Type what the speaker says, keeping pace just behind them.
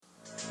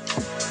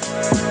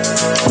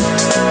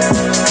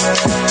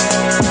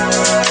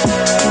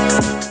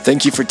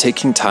Thank you for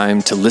taking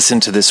time to listen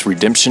to this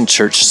Redemption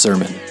Church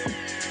sermon.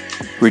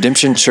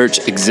 Redemption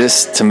Church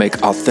exists to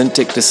make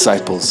authentic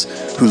disciples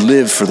who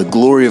live for the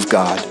glory of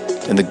God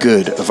and the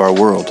good of our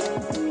world.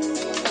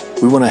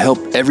 We want to help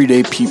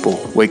everyday people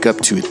wake up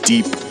to a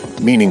deep,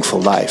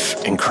 meaningful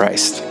life in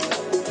Christ.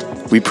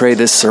 We pray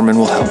this sermon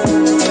will help.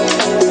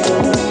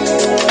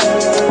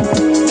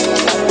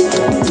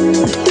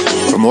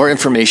 For more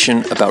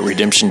information about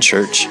Redemption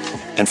Church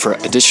and for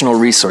additional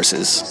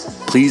resources,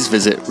 please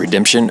visit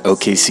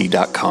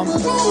redemptionokc.com.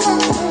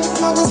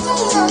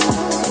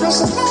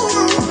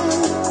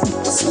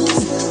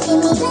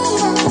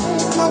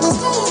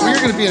 We're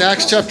going to be in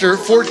Acts chapter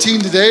 14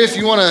 today. If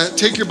you want to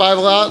take your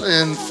Bible out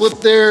and flip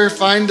there,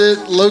 find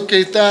it,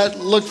 locate that,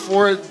 look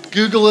for it,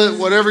 Google it,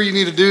 whatever you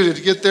need to do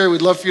to get there,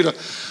 we'd love for you to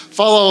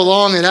follow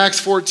along in Acts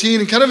 14.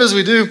 And kind of as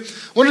we do,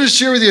 I wanted to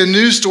share with you a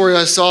news story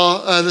I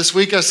saw this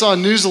week. I saw a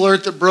news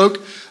alert that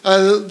broke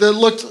that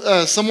looked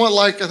somewhat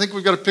like, I think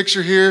we've got a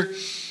picture here.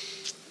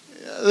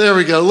 There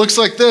we go. It looks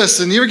like this.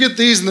 And you ever get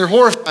these and they're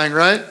horrifying,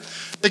 right?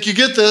 Like you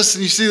get this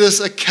and you see this,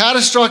 a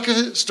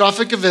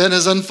catastrophic event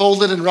has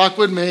unfolded in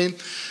Rockwood, Maine,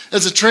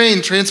 as a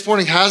train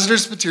transporting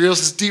hazardous materials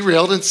has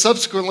derailed and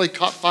subsequently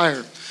caught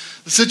fire.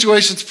 The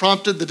situation's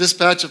prompted the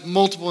dispatch of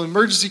multiple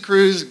emergency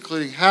crews,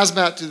 including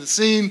hazmat to the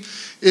scene.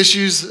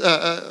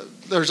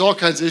 There's all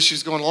kinds of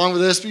issues going along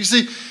with this. But you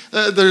see,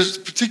 there's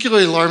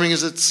particularly alarming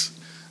is its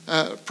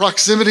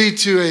proximity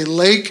to a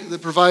lake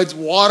that provides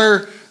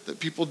water that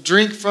people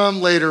drink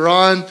from later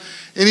on.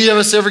 Any of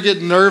us ever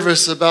get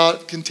nervous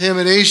about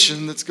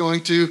contamination that's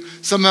going to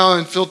somehow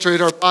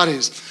infiltrate our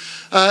bodies?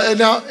 And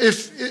now,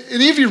 if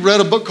any of you read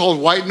a book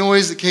called White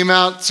Noise that came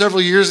out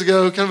several years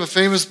ago, kind of a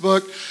famous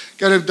book, a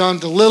guy named Don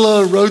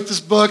DeLillo wrote this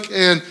book,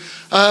 and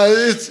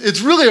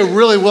it's really a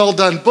really well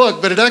done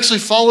book, but it actually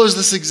follows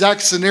this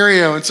exact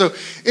scenario. And so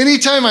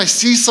anytime I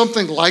see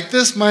something like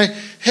this, my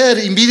head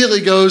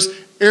immediately goes,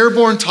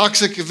 airborne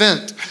toxic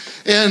event.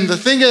 And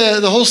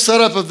the whole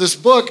setup of this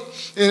book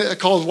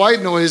called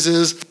White Noise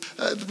is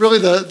really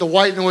the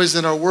white noise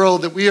in our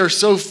world, that we are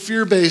so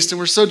fear-based and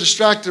we're so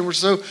distracted and we're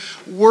so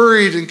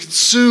worried and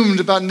consumed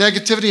about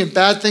negativity and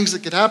bad things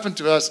that could happen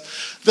to us,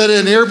 that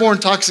an airborne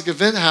toxic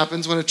event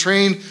happens when a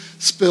train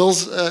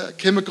spills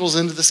chemicals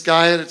into the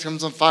sky and it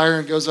comes on fire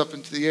and goes up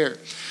into the air.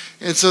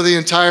 And so the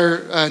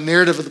entire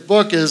narrative of the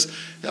book is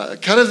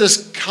kind of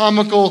this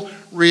comical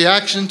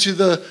reaction to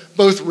the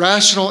both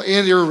rational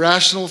and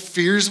irrational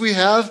fears we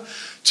have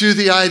to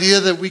the idea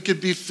that we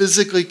could be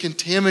physically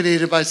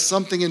contaminated by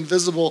something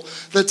invisible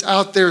that's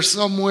out there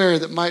somewhere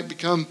that might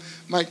come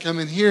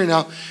in here.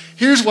 Now,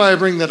 here's why I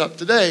bring that up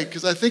today,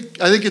 because I think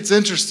it's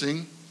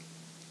interesting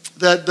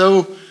that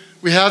though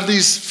we have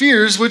these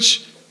fears,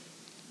 which,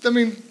 I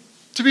mean,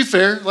 to be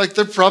fair, like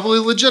they're probably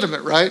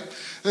legitimate, right?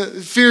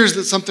 Fears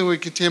that something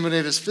would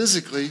contaminate us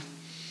physically.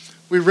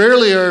 We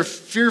rarely are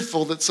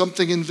fearful that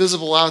something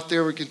invisible out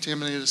there would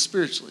contaminate us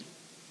spiritually.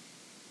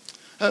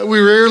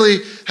 We rarely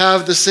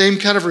have the same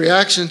kind of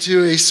reaction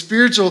to a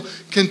spiritual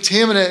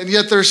contaminant, and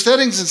yet there are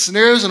settings and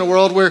scenarios in a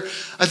world where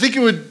I think it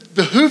would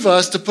behoove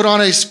us to put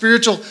on a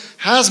spiritual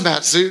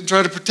hazmat suit and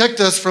try to protect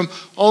us from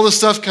all the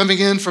stuff coming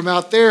in from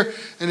out there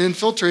and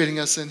infiltrating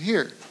us in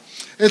here.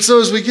 And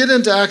so as we get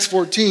into Acts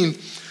 14,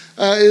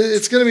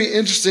 it's going to be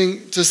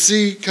interesting to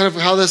see kind of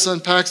how this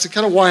unpacks and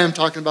kind of why I'm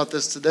talking about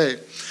this today.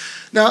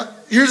 Now,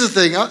 here's the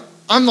thing.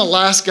 I'm the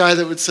last guy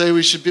that would say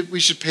we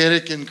should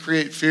panic and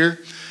create fear.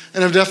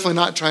 And I'm definitely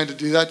not trying to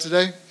do that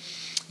today.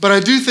 But I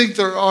do think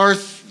there's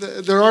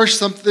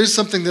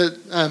something that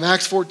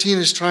Acts 14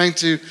 is trying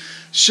to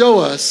show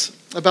us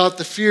about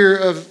the fear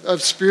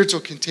of spiritual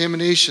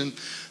contamination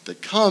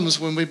that comes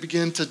when we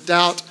begin to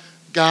doubt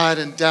God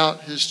and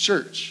doubt his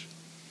church.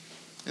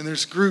 And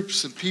there's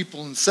groups and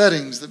people and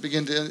settings that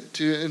begin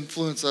to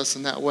influence us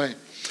in that way.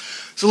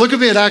 So look at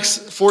me at Acts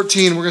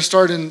 14. We're going to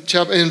start in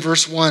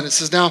verse 1. It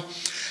says, "Now,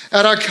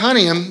 at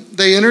Iconium,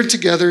 they entered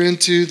together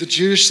into the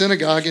Jewish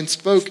synagogue and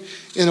spoke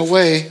in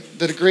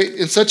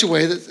such a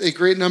way that a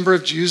great number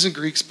of Jews and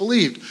Greeks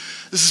believed."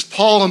 This is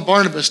Paul and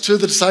Barnabas, two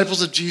of the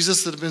disciples of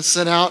Jesus that have been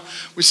sent out.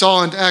 We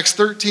saw in Acts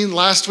 13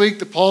 last week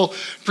that Paul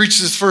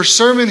preached his first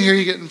sermon. Here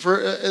you get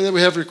that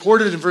we have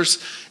recorded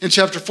in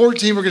chapter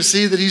 14. We're going to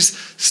see that he's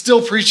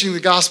still preaching the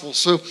gospel.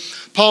 So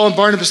Paul and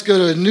Barnabas go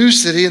to a new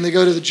city and they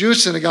go to the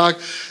Jewish synagogue.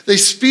 They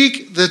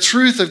speak the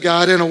truth of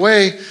God in a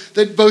way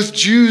that both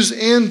Jews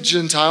and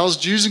Gentiles,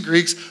 Jews and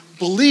Greeks,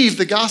 believe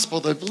the gospel.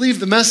 They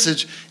believe the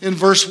message in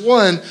verse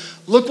 1.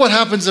 Look what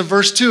happens in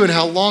verse 2 and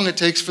how long it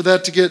takes for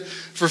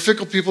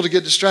fickle people to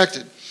get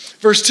distracted.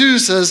 Verse 2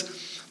 says,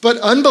 "But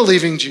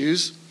unbelieving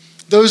Jews,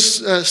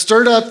 those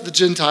stirred up the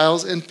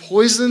Gentiles and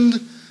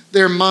poisoned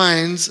their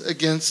minds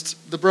against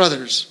the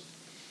brothers."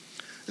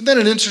 Isn't that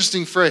an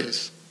interesting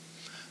phrase?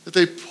 That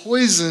they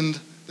poisoned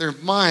their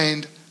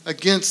mind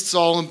against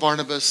Saul and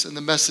Barnabas and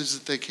the message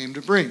that they came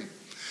to bring.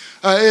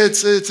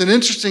 It's an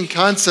interesting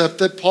concept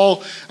that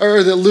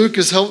that Luke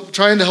is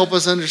trying to help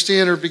us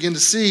understand or begin to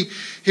see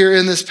here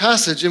in this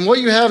passage. And what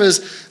you have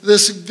is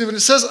this, when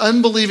it says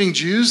unbelieving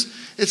Jews,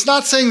 it's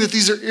not saying that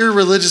these are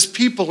irreligious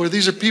people or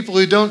these are people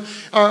who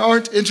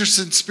aren't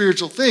interested in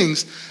spiritual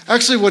things.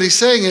 Actually, what he's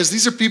saying is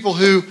these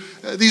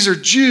are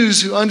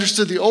Jews who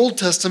understood the Old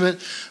Testament,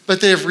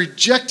 but they have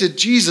rejected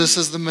Jesus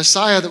as the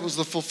Messiah that was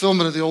the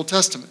fulfillment of the Old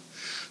Testament.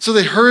 So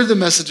they heard the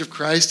message of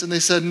Christ and they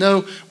said,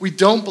 no, we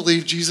don't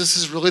believe Jesus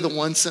is really the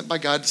one sent by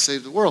God to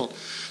save the world.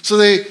 So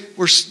they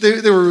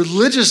were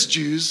religious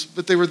Jews,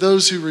 but they were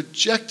those who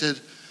rejected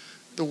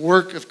the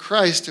work of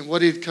Christ and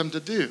what he had come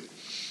to do.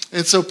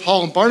 And so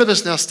Paul and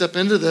Barnabas now step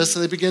into this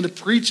and they begin to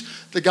preach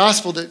the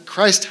gospel that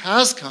Christ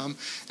has come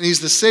and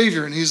he's the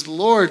Savior and he's the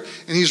Lord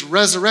and he's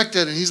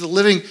resurrected and he's the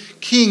living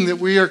King that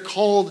we are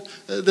called,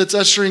 that's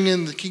ushering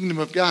in the kingdom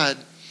of God.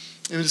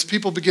 And as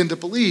people begin to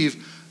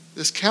believe,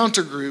 this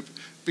counter group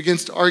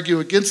begins to argue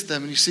against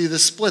them, and you see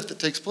this split that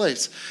takes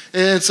place.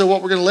 And so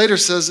what we're going to later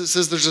says, it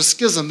says there's a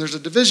schism, there's a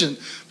division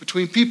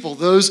between people,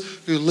 those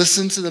who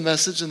listen to the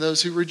message and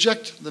those who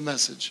reject the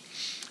message.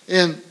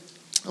 And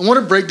I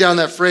want to break down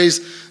that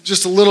phrase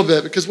just a little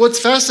bit, because what's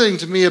fascinating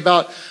to me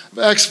about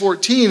Acts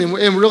 14,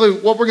 and really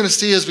what we're going to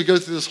see as we go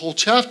through this whole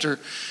chapter,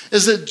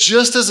 is that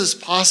just as it's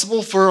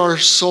possible for our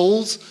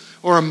souls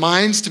or our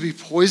minds to be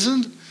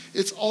poisoned,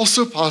 it's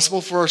also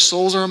possible for our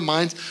souls or our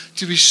minds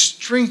to be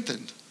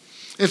strengthened.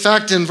 In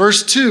fact, in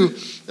verse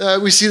 2,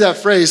 we see that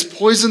phrase,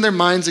 poison their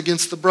minds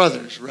against the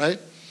brothers, right?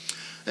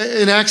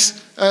 In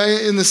Acts,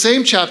 in the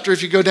same chapter,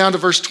 if you go down to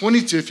verse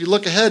 22, if you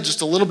look ahead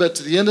just a little bit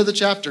to the end of the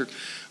chapter,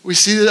 we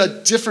see a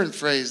different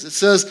phrase. It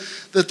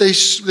says that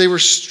they were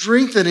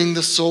strengthening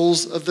the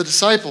souls of the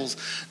disciples.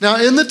 Now,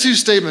 in the two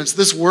statements,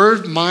 this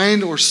word,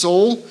 mind or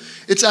soul,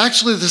 it's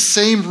actually the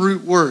same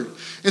root word.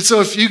 And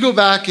so if you go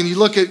back and you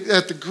look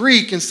at the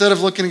Greek, instead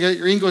of looking at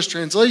your English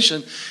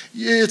translation,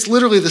 it's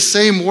literally the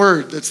same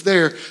word that's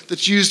there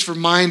that's used for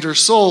mind or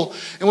soul.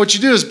 And what you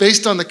do is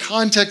based on the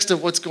context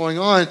of what's going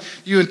on,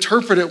 you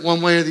interpret it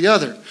one way or the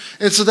other.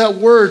 And so that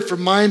word for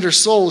mind or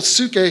soul,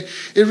 suke, it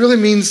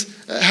really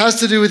has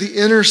to do with the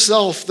inner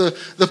self,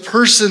 the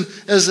person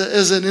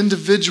as an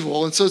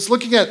individual. And so it's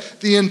looking at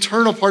the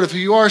internal part of who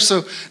you are.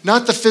 So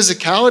not the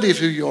physicality of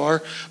who you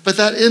are, but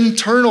that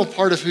internal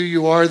part of who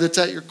you are that's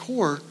at your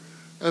core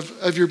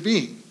of your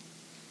being.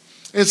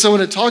 And so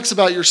when it talks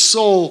about your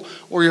soul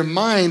or your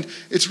mind,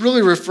 it's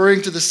really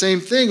referring to the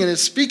same thing. And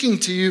it's speaking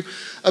to you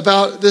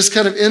about this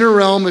kind of inner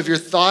realm of your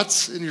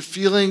thoughts and your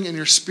feeling and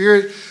your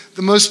spirit,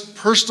 the most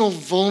personal,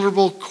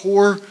 vulnerable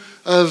core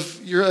of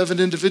an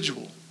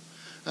individual.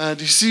 Do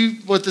you see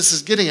what this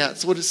is getting at?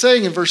 So what it's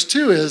saying in verse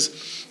 2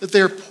 is that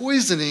they are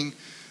poisoning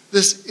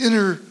this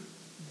inner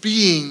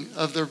being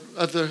of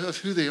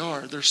who they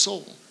are, their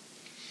soul.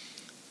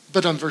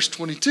 But on verse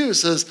 22 it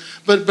says,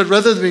 but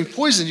rather than being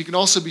poisoned, you can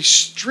also be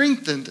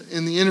strengthened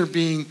in the inner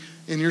being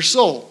in your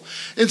soul.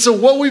 And so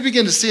what we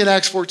begin to see in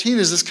Acts 14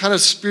 is this kind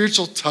of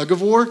spiritual tug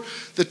of war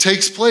that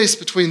takes place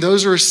between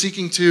those who are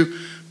seeking to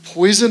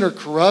poison or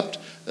corrupt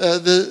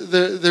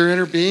their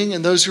inner being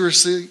and those who are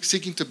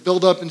seeking to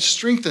build up and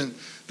strengthen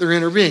their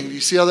inner being. Do you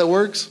see how that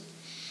works?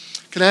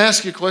 Can I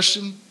ask you a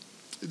question?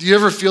 Do you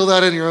ever feel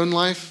that in your own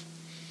life?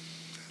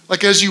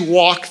 Like as you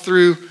walk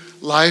through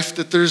life,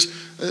 that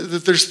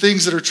there's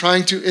things that are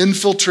trying to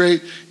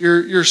infiltrate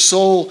your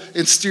soul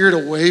and steer it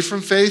away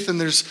from faith, and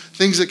there's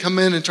things that come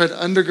in and try to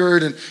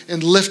undergird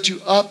and lift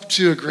you up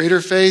to a greater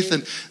faith,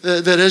 and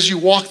that as you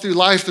walk through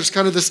life, there's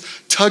kind of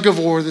this tug of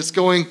war that's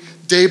going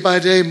day by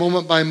day,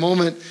 moment by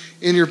moment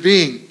in your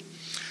being.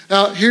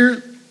 Now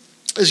here,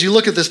 as you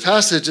look at this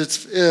passage,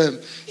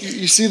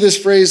 you see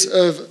this phrase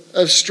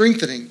of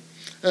strengthening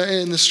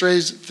and this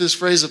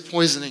phrase of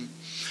poisoning.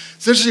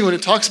 It's interesting when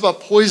it talks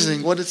about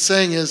poisoning, what it's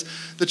saying is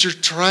that you're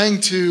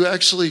trying to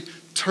actually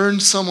turn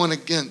someone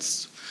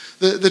against,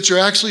 that you're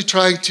actually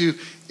trying to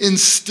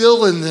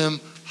instill in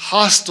them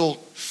hostile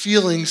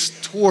feelings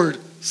toward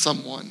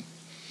someone.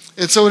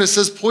 And so when it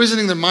says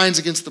poisoning their minds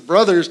against the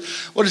brothers,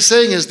 what it's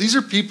saying is these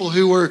are people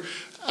who were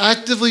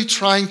actively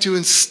trying to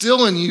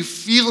instill in you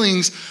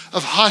feelings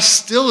of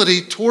hostility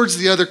towards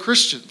the other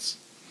Christians.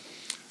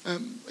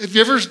 Have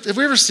we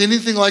ever seen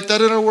anything like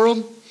that in our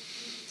world?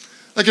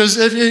 Like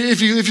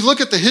if you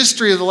look at the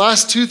history of the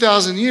last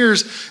 2,000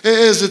 years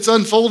as it's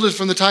unfolded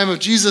from the time of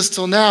Jesus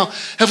till now,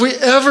 have we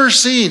ever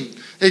seen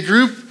a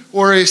group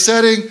or a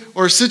setting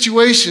or a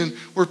situation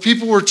where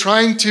people were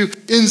trying to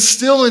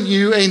instill in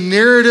you a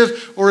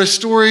narrative or a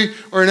story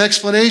or an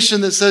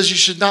explanation that says you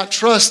should not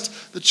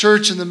trust the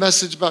church and the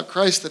message about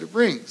Christ that it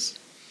brings?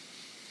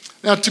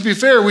 Now, to be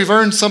fair, we've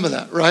earned some of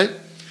that, right?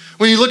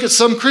 When you look at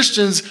some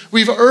Christians,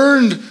 we've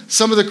earned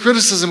some of the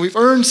criticism. We've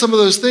earned some of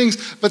those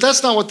things, but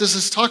that's not what this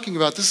is talking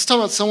about. This is talking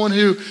about someone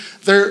who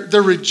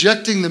they're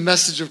rejecting the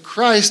message of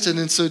Christ, and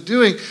in so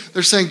doing,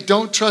 they're saying,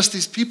 don't trust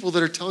these people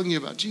that are telling you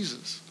about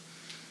Jesus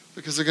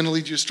because they're going to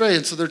lead you astray.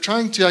 And so they're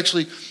trying to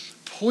actually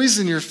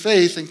poison your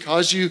faith and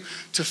cause you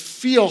to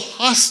feel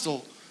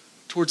hostile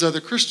towards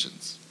other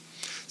Christians.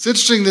 It's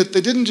interesting that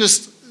they didn't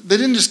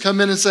just come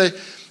in and say,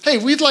 hey,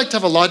 we'd like to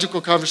have a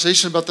logical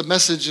conversation about the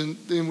message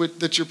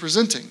that you're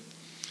presenting.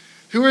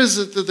 Who is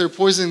it that they're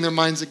poisoning their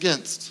minds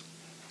against?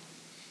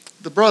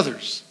 The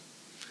brothers.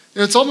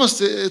 It's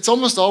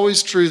almost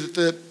always true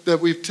that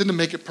we tend to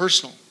make it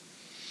personal.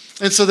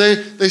 And so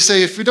they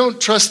say, if we don't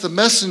trust the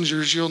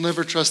messengers, you'll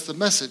never trust the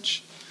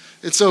message.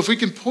 And so if we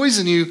can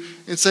poison you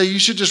and say you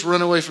should just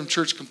run away from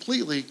church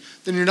completely,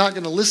 then you're not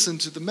going to listen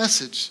to the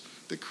message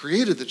that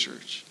created the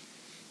church,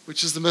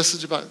 which is the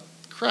message about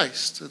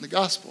Christ and the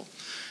gospel.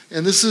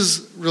 And this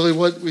is really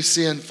what we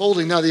see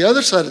unfolding. Now, the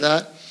other side of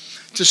that,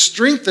 to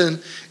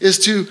strengthen, is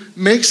to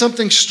make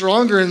something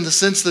stronger in the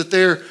sense that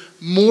they're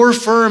more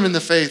firm in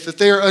the faith, that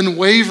they are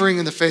unwavering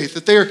in the faith,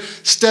 that they are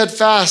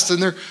steadfast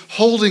and they're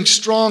holding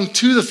strong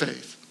to the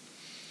faith.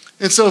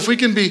 And so if we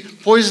can be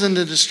poisoned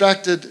and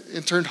distracted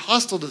and turned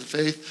hostile to the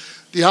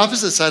faith, the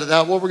opposite side of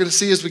that, what we're going to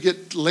see as we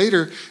get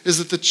later, is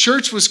that the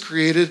church was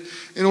created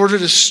in order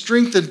to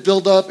strengthen,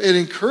 build up, and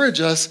encourage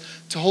us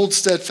to hold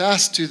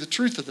steadfast to the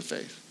truth of the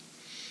faith.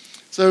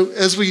 So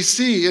as we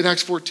see in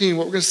Acts 14,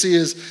 what we're going to see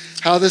is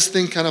how this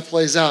thing kind of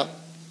plays out.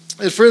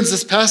 And friends,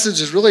 this passage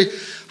is really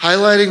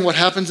highlighting what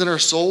happens in our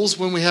souls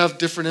when we have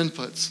different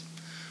inputs,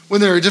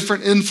 when there are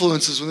different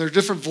influences, when there are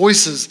different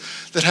voices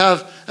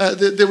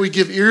that we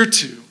give ear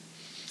to.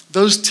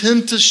 Those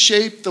tend to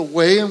shape the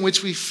way in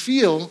which we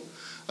feel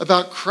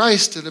about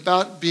Christ and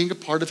about being a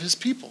part of his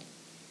people.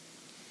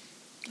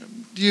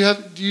 Do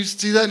you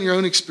see that in your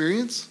own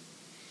experience?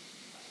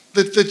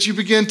 That you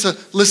begin to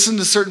listen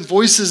to certain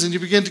voices and you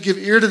begin to give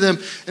ear to them,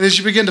 and as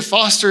you begin to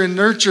foster and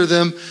nurture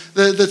them,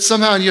 that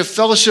somehow you have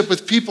fellowship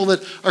with people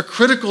that are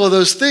critical of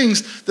those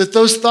things, that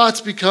those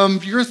thoughts become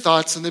your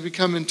thoughts and they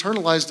become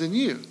internalized in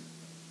you.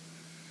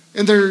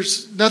 And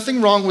there's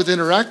nothing wrong with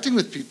interacting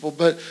with people,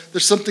 but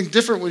there's something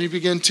different when you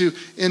begin to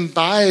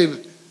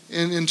imbibe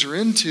and enter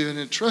into and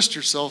entrust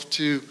yourself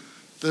to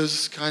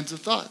those kinds of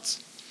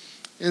thoughts.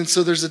 And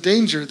so there's a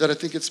danger that I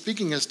think it's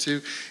speaking us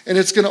to, and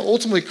it's going to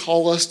ultimately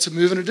call us to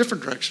move in a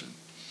different direction,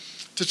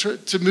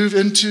 to move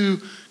into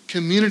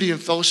community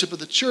and fellowship of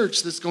the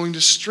church that's going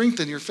to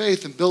strengthen your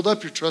faith and build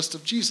up your trust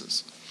of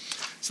Jesus.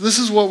 So this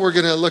is what we're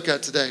going to look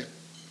at today.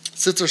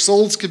 Since our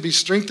souls can be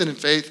strengthened in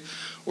faith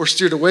or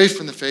steered away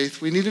from the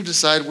faith, we need to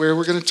decide where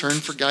we're going to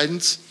turn for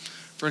guidance,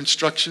 for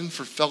instruction,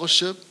 for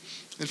fellowship,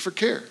 and for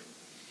care.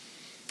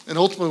 And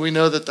ultimately, we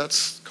know that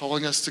that's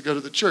calling us to go to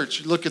the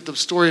church. You look at the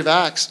story of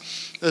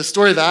Acts. The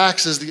story of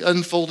Acts is the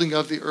unfolding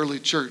of the early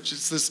church.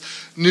 It's this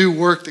new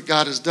work that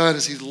God has done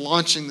as he's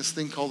launching this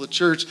thing called the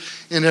church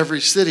in every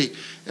city.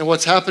 And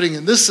what's happening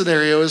in this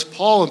scenario is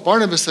Paul and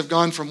Barnabas have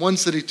gone from one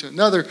city to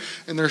another,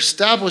 and they're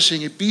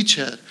establishing a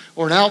beachhead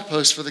or an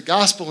outpost for the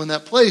gospel in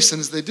that place.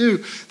 And as they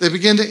do, they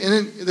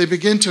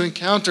begin to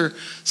encounter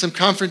some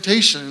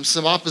confrontation and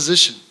some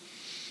opposition.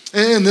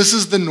 And this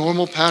is the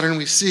normal pattern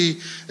we see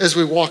as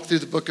we walk through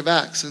the book of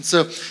Acts. And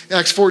so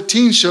Acts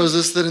 14 shows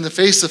us that in the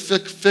face of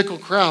fickle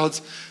crowds,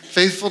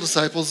 faithful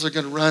disciples are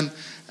going to run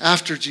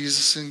after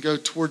Jesus and go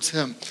towards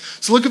him.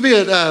 So look at me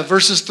at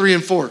verses 3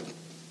 and 4.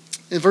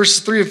 In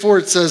verses 3 and 4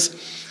 it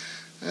says,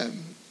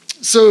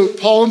 so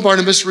Paul and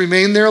Barnabas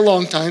remained there a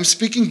long time,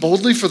 speaking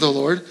boldly for the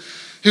Lord,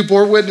 who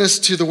bore witness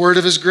to the word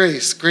of his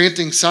grace,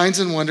 granting signs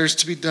and wonders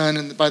to be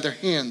done by their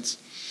hands.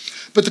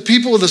 But the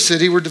people of the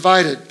city were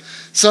divided.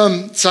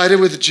 Some sided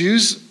with the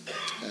Jews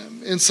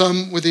and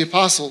some with the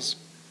apostles.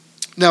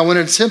 Now, when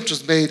an attempt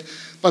was made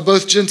by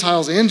both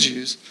Gentiles and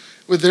Jews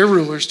with their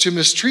rulers to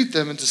mistreat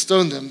them and to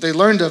stone them, they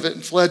learned of it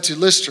and fled to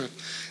Lystra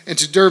and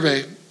to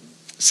Derbe,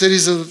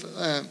 cities of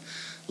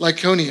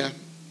Lycaonia,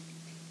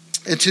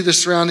 and to the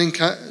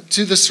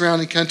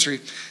surrounding country,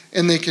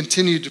 and they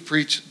continued to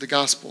preach the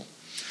gospel.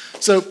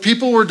 So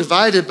people were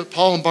divided, but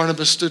Paul and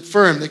Barnabas stood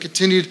firm. They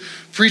continued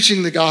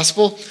preaching the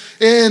gospel.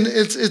 And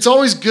it's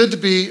always good to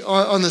be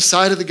on the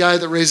side of the guy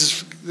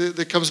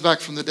that comes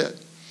back from the dead.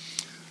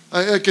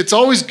 It's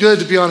always good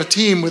to be on a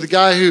team with a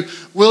guy who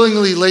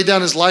willingly laid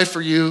down his life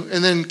for you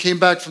and then came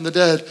back from the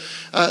dead.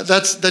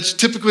 That's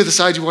typically the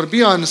side you want to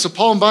be on. And so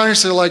Paul and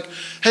Barnabas are like,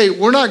 hey,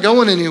 we're not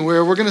going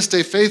anywhere. We're going to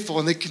stay faithful.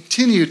 And they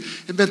continued.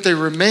 It meant they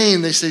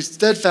remained. They stayed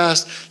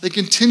steadfast. They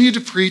continued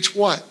to preach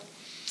what?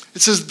 It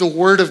says the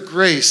word of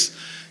grace.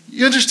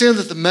 You understand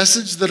that the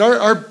message, that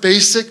our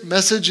basic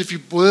message, if you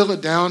boil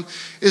it down,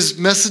 is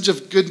message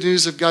of good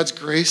news of God's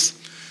grace.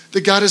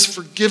 That God has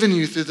forgiven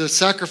you through the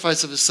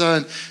sacrifice of his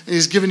son, and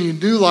he's given you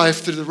new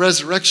life through the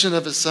resurrection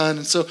of his son.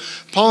 And so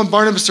Paul and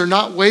Barnabas are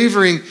not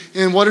wavering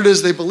in what it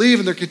is they believe,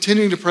 and they're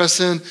continuing to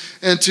press in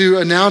and to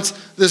announce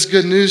this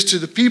good news to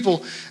the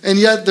people. And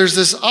yet there's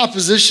this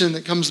opposition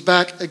that comes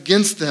back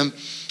against them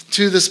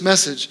to this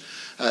message.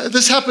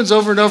 This happens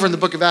over and over in the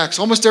book of Acts.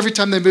 Almost every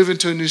time they move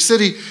into a new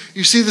city,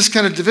 you see this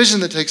kind of division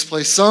that takes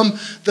place. Some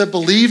that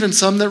believe and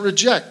some that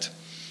reject.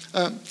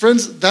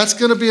 Friends, that's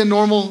going to be a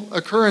normal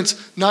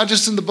occurrence, not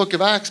just in the book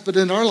of Acts, but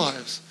in our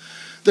lives.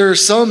 There are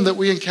some that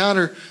we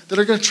encounter that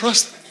are going to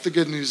trust the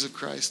good news of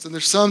Christ. And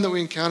there's some that we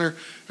encounter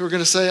who are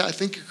going to say, I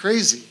think you're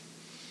crazy.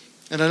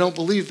 And I don't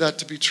believe that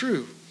to be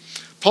true.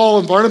 Paul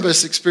and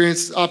Barnabas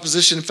experienced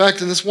opposition. In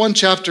fact, in this one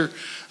chapter,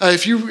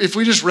 if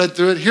we just read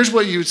through it, here's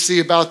what you would see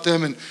about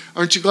them, and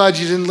aren't you glad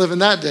you didn't live in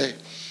that day?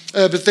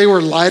 But they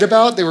were lied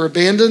about, they were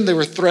abandoned, they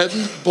were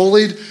threatened,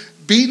 bullied,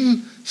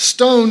 beaten,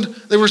 stoned.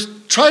 They were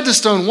tried to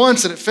stone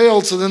once and it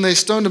failed, so then they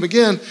stoned him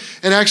again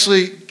and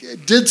actually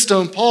did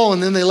stone Paul,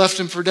 and then they left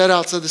him for dead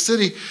outside the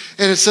city.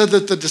 And it said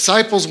that the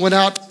disciples went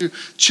out to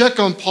check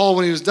on Paul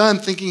when he was done,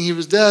 thinking he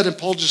was dead, and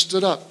Paul just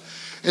stood up.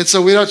 And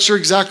so we're not sure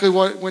exactly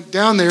what went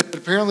down there, but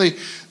apparently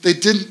they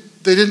didn't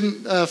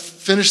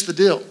finish the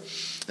deal.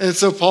 And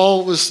so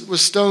Paul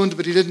was stoned,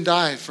 but he didn't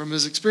die from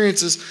his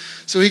experiences.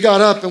 So he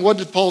got up, and what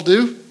did Paul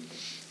do?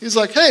 He's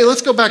like, hey,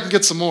 let's go back and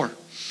get some more.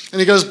 And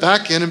he goes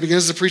back in and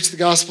begins to preach the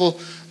gospel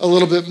a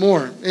little bit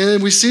more.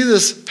 And we see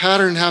this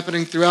pattern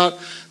happening throughout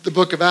the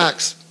book of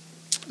Acts.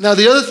 Now,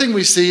 the other thing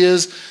we see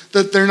is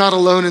that they're not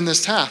alone in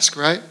this task,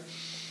 right?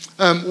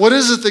 What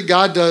is it that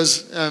God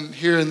does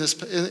here in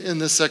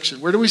this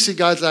section? Where do we see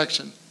God's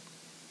action?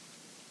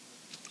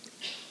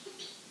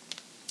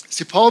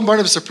 See, Paul and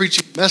Barnabas are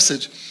preaching a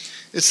message.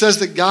 It says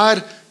that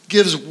God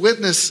gives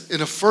witness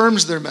and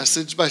affirms their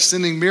message by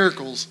sending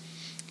miracles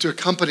to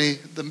accompany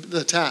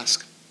the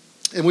task.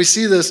 And we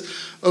see this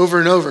over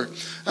and over.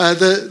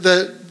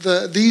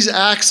 These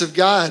acts of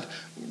God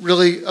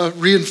really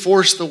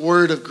reinforce the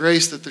word of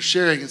grace that they're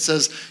sharing. It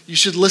says, you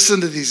should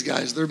listen to these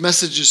guys. Their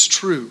message is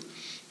true.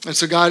 And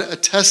so God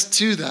attests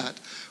to that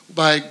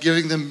by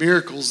giving them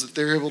miracles that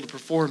they're able to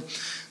perform.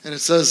 And it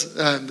says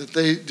that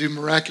they do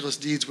miraculous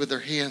deeds with their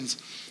hands.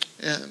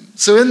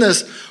 So in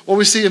this, what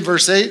we see in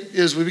verse 8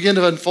 is we begin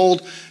to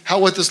unfold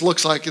what this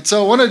looks like. And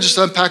so I want to just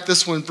unpack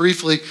this one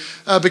briefly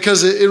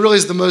because it really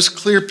is the most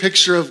clear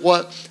picture of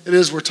what it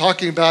is we're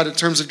talking about in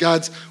terms of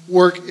God's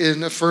work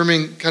in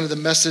affirming kind of the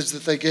message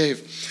that they gave.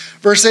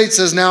 Verse 8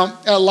 says, now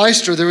at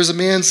Lystra there was a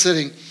man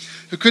sitting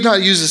who could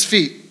not use his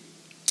feet.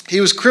 He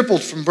was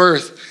crippled from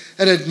birth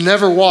and had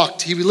never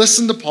walked. He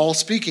listened to Paul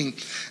speaking.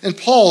 And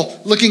Paul,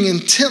 looking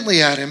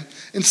intently at him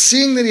and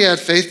seeing that he had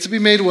faith to be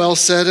made well,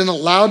 said in a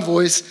loud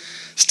voice,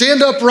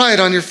 stand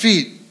upright on your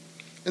feet.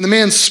 And the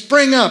man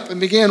sprang up and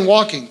began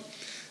walking.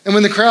 And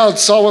when the crowd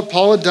saw what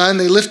Paul had done,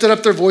 they lifted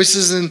up their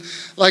voices in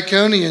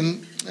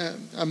Lycaonian.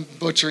 I'm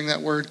butchering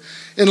that word.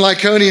 In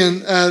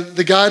Lycaonian,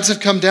 the gods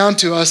have come down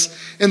to us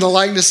in the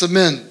likeness of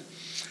men.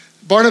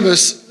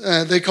 Barnabas,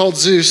 they called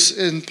Zeus,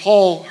 and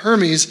Paul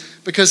Hermes,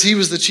 because he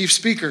was the chief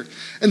speaker.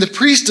 And the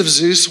priest of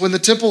Zeus, when the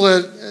temple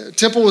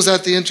was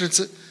at the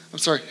entrance,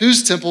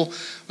 whose temple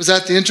was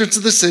at the entrance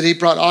of the city,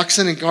 brought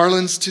oxen and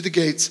garlands to the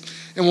gates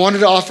and wanted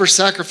to offer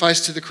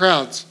sacrifice to the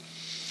crowds.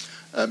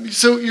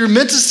 So you're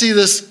meant to see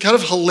this kind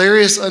of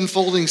hilarious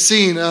unfolding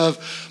scene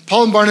of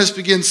Paul and Barnabas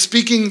begin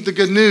speaking the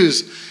good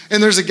news.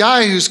 And there's a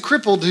guy who's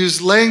crippled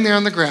who's laying there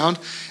on the ground.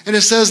 And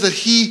it says that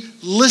he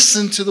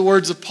listened to the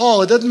words of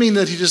Paul. It doesn't mean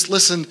that he just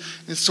listened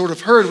and sort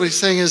of heard. What he's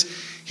saying is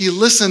he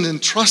listened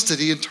and trusted.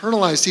 He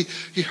internalized.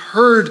 He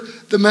heard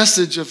the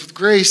message of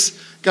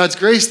grace, God's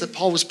grace that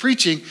Paul was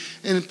preaching.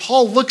 And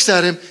Paul looks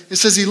at him. It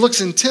says he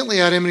looks intently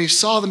at him and he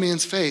saw the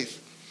man's faith.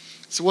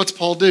 So what's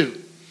Paul do?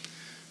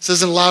 It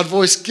says in a loud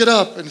voice, get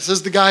up. And it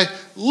says the guy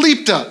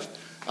leaped up.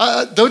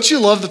 Don't you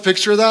love the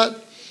picture of that?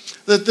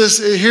 That this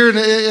here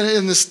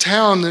in this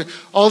town,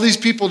 all these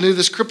people knew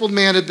this crippled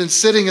man had been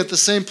sitting at the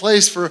same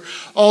place for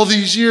all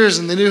these years,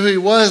 and they knew who he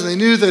was, and they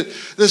knew that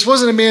this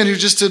wasn't a man who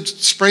just had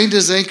sprained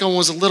his ankle and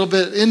was a little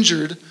bit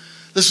injured.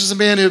 This was a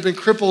man who had been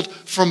crippled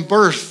from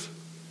birth.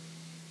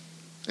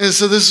 And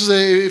so this was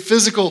a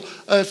physical,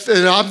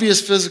 an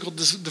obvious physical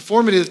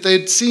deformity that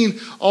they'd seen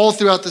all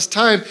throughout this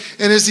time.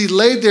 And as he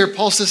laid there,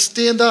 Paul says,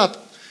 stand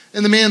up.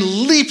 And the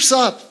man leaps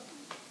up.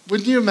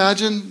 Wouldn't you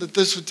imagine that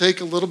this would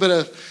take a little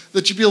bit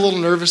that you'd be a little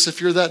nervous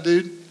if you're that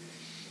dude?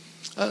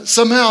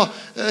 Somehow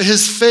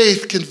his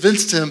faith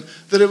convinced him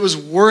that it was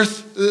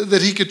worth,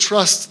 that he could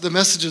trust the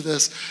message of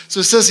this. So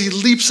it says he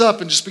leaps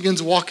up and just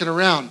begins walking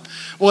around.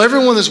 Well,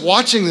 everyone that's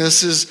watching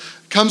this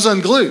comes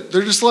unglued.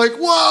 They're just like,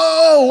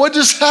 whoa, what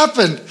just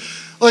happened?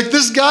 Like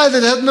this guy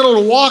that hadn't been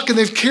able to walk, and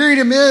they've carried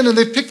him in and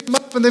they've picked him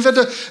up and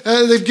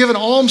they've given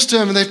alms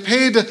to him and they've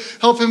paid to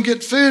help him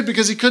get food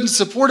because he couldn't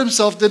support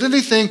himself, did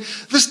anything.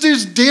 This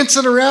dude's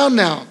dancing around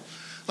now.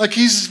 Like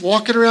he's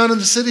walking around in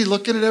the city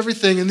looking at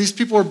everything, and these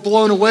people are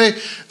blown away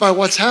by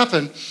what's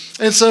happened.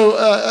 And so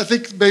I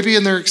think maybe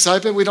in their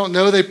excitement, we don't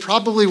know, they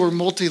probably were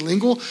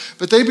multilingual,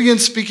 but they began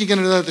speaking in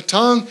another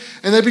tongue,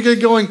 and they began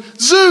going,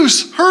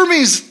 Zeus,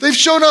 Hermes, they've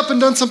shown up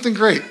and done something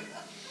great.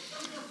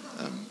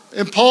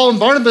 And Paul and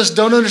Barnabas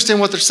don't understand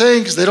what they're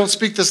saying because they don't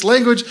speak this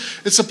language.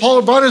 And so Paul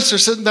and Barnabas are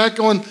sitting back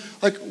going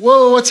like,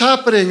 whoa, what's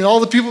happening? And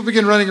all the people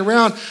begin running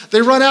around.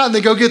 They run out and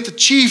they go get the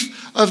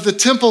chief of the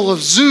temple of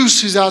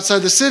Zeus who's outside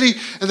the city.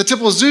 And the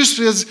temple of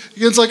Zeus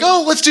begins like,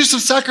 oh, let's do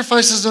some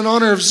sacrifices in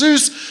honor of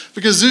Zeus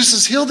because Zeus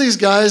has healed these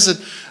guys. And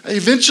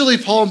eventually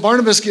Paul and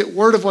Barnabas get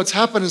word of what's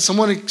happened, and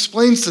someone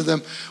explains to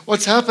them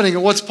what's happening.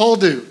 And what's Paul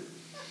do?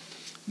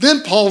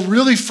 Then Paul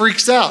really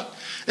freaks out.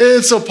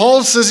 And so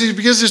Paul says he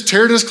begins just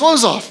tearing his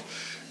clothes off.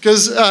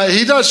 because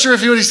he's not sure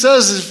if what he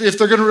says, if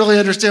they're going to really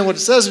understand what it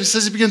says. He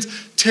says he begins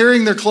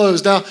tearing their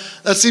clothes. Now,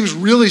 that seems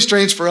really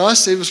strange for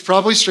us. It was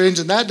probably strange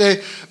in that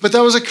day, but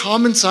that was a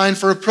common sign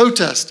for a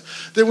protest.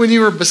 That when you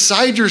were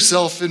beside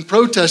yourself in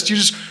protest, you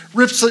just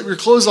ripped your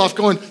clothes off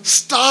going,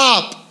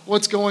 stop,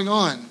 what's going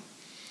on?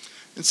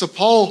 And so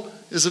Paul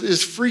is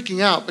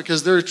freaking out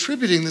because they're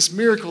attributing this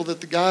miracle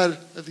that the God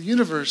of the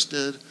universe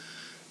did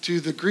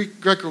to the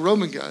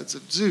Greco-Roman gods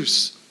of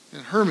Zeus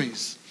and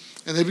Hermes.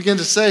 And they begin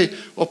to say,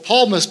 well,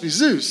 Paul must be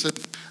Zeus.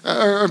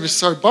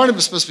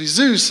 Barnabas must be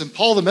Zeus, and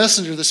Paul the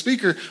messenger, the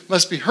speaker,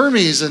 must be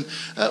Hermes. And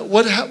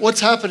what's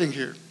happening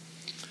here?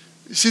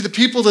 You see, the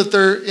people that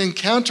they're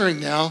encountering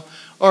now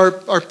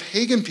are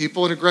pagan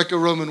people in a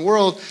Greco-Roman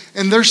world,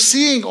 and they're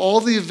seeing all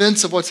the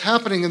events of what's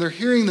happening, and they're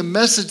hearing the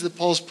message that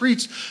Paul's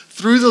preached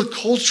through the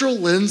cultural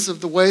lens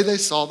of the way they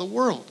saw the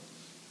world.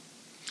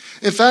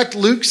 In fact,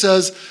 Luke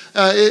says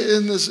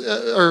in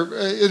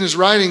his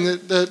writing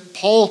that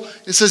Paul,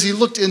 it says he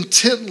looked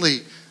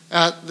intently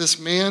at this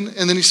man,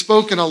 and then he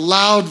spoke in a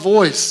loud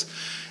voice.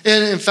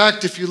 And in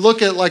fact, if you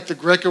look at like the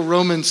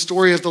Greco-Roman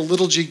story of the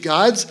little g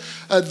gods,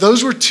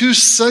 those were two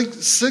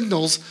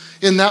signals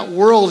in that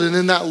world and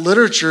in that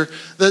literature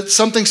that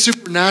something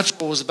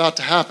supernatural was about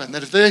to happen.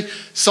 That if they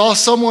saw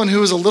someone who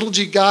was a little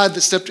g god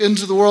that stepped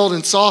into the world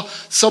and saw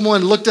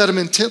someone, looked at him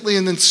intently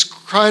and then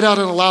cried out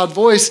in a loud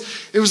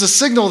voice, it was a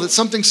signal that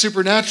something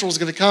supernatural was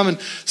going to come. And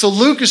so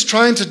Luke is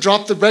trying to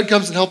drop the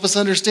breadcrumbs and help us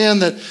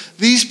understand that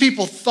these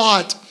people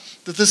thought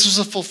that this was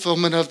a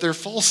fulfillment of their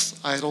false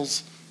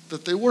idols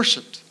that they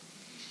worshipped.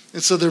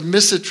 And so they're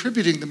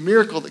misattributing the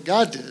miracle that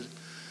God did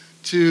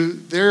to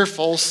their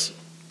false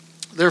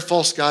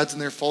gods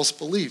and their false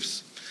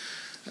beliefs.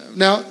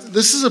 Now,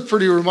 this is a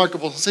pretty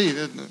remarkable scene,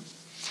 isn't it?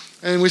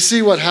 And we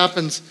see what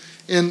happens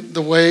in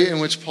the way in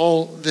which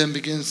Paul then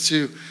begins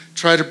to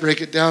try to break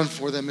it down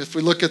for them. If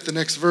we look at the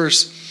next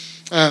verse,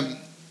 let's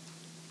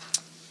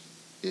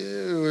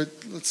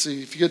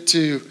see, if you get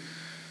to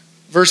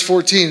verse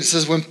 14, it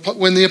says,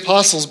 when the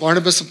apostles,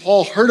 Barnabas and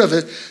Paul, heard of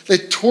it, they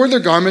tore their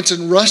garments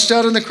and rushed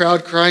out in the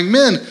crowd crying,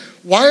 "Men,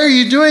 why are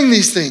you doing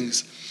these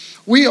things?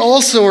 We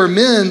also are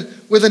men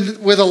with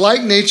a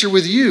like nature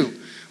with you.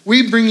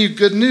 We bring you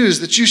good news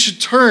that you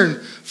should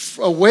turn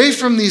away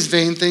from these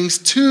vain things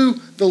to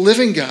the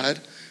living God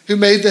who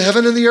made the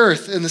heaven and the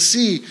earth and the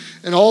sea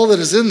and all that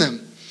is in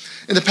them.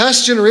 In the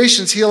past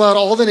generations, he allowed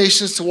all the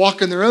nations to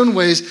walk in their own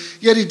ways,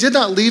 yet he did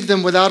not leave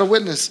them without a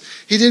witness.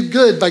 He did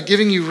good by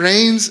giving you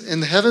rains in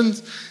the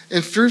heavens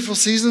and fruitful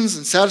seasons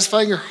and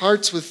satisfying your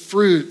hearts with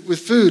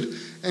food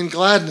and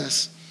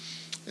gladness."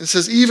 And it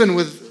says, even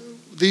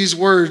with these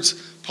words,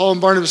 Paul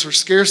and Barnabas were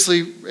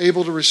scarcely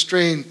able to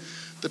restrain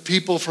the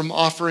people from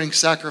offering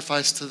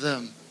sacrifice to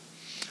them.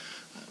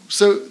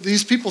 So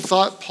these people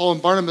thought Paul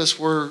and Barnabas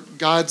were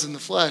gods in the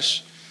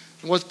flesh.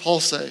 And what's Paul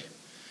say?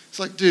 It's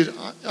like, dude,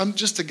 I'm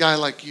just a guy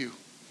like you.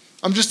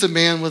 I'm just a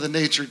man with a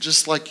nature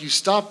just like you.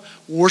 Stop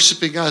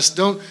worshiping us.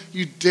 Don't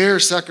you dare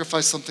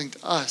sacrifice something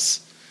to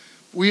us.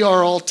 We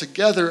are all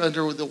together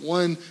under the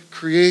one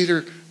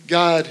creator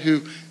God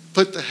who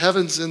put the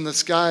heavens in the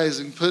skies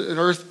and put an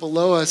earth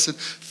below us and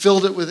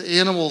filled it with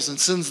animals and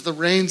sends the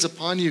rains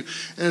upon you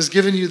and has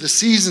given you the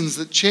seasons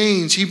that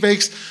change. He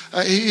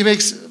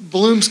makes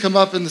blooms come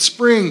up in the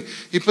spring.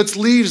 He puts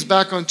leaves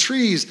back on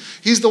trees.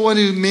 He's the one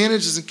who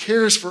manages and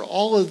cares for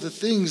all of the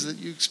things that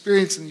you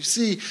experience and you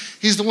see.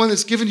 He's the one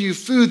that's given you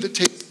food that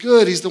tastes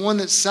good. He's the one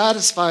that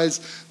satisfies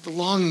the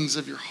longings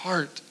of your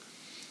heart.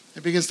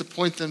 It begins to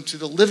point them to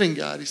the living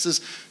God. He says,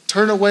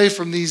 turn away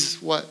from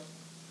these what?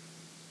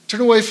 Turn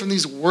away from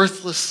these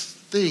worthless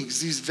things,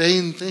 these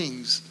vain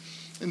things,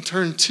 and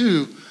turn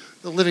to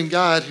the living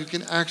God who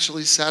can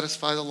actually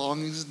satisfy the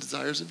longings and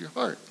desires of your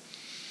heart.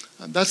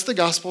 That's the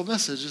gospel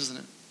message, isn't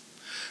it?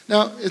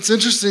 Now, it's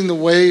interesting the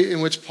way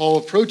in which Paul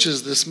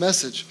approaches this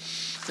message.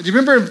 Do you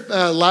remember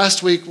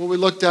last week what we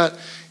looked at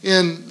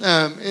in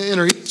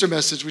our Easter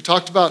message? We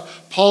talked about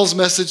Paul's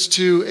message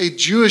to a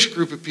Jewish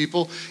group of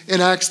people in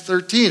Acts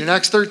 13. In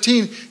Acts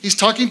 13, he's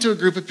talking to a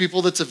group of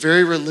people that's a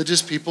very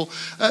religious people.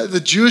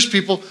 The Jewish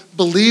people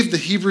believed the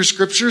Hebrew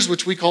scriptures,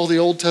 which we call the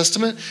Old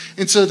Testament,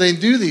 and so they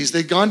knew these.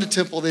 They'd gone to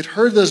temple. They'd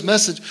heard those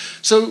messages.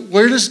 So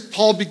where does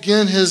Paul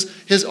begin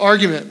his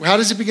argument? How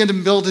does he begin to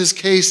build his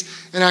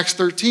case in Acts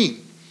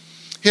 13?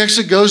 He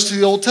actually goes to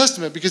the Old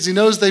Testament because he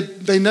knows they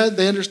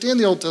understand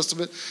the Old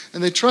Testament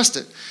and they trust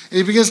it. And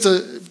he begins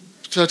to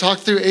talk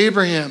through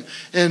Abraham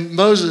and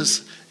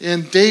Moses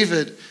and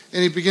David,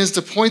 and he begins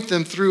to point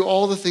them through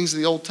all the things of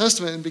the Old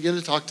Testament and begin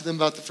to talk to them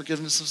about the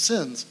forgiveness of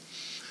sins.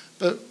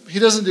 But he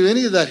doesn't do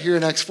any of that here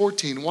in Acts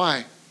 14.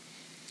 Why?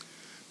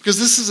 Because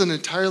this is an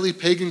entirely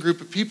pagan group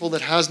of people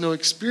that has no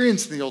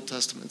experience in the Old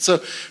Testament. So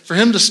for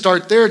him to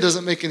start there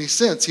doesn't make any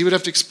sense. He would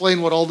have to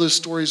explain what all those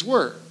stories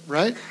were,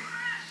 right?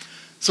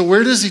 So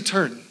where does he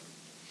turn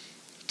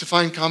to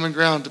find common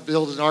ground, to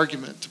build an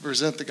argument, to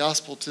present the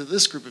gospel to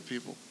this group of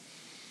people?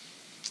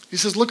 He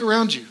says, look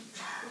around you.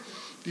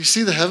 Do you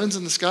see the heavens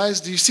and the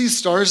skies? Do you see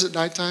stars at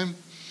nighttime?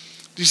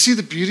 Do Do you see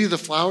the beauty of the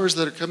flowers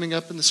that are coming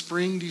up in the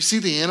spring? Do you see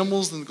the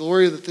animals and the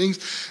glory of the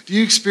things? Do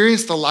you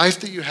experience the life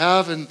that you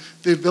have and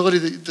the ability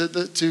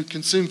to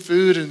consume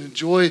food and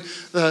enjoy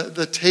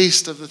the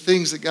taste of the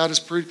things that God has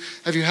produced?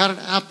 Have you had an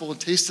apple and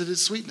tasted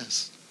its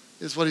sweetness?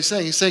 Is what he's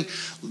saying. He's saying,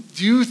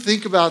 do you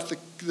think about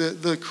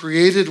the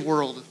created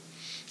world?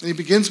 And he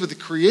begins with the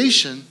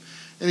creation,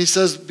 and he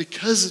says,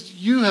 because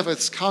we have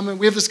this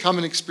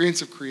common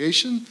experience of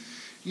creation,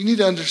 you need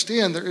to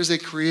understand there is a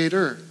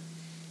creator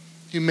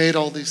who made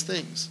all these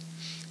things.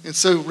 And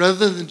so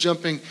rather than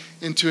jumping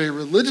into a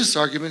religious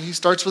argument, he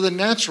starts with a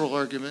natural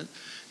argument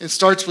and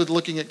starts with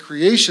looking at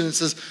creation and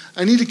says,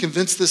 I need to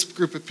convince this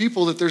group of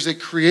people that there's a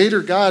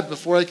creator God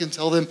before I can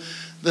tell them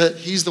that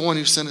he's the one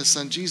who sent his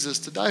son Jesus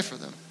to die for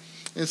them.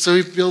 And so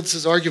he builds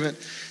his argument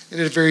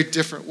in a very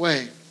different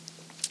way.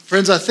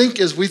 Friends, I think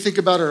as we think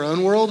about our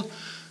own world,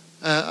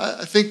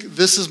 I think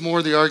this is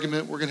more the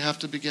argument we're going to have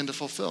to begin to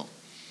fulfill.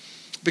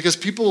 Because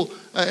people,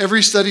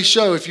 every study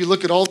show, if you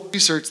look at all the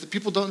research, that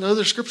people don't know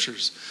their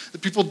scriptures,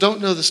 that people don't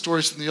know the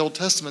stories from the Old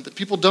Testament, that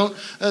people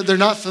they're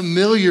not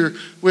familiar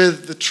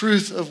with the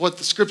truth of what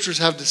the scriptures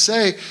have to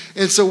say.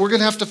 And so we're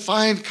going to have to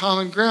find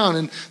common ground.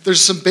 And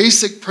there's some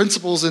basic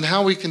principles in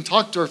how we can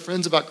talk to our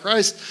friends about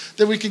Christ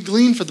that we can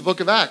glean from the book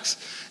of Acts.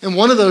 And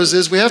one of those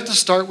is we have to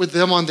start with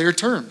them on their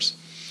terms.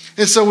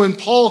 And so when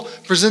Paul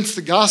presents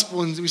the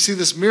gospel and we see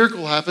this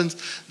miracle happens,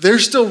 they're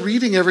still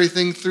reading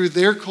everything through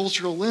their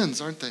cultural lens,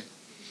 aren't they?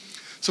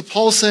 So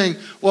Paul's saying,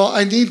 well,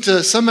 I need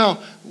to somehow,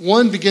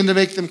 begin to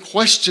make them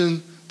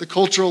question the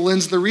cultural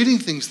lens they're reading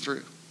things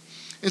through.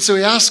 And so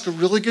he asks a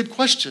really good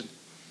question.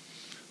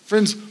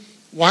 Friends,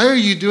 why are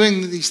you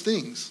doing these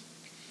things?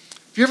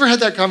 Have you ever had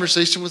that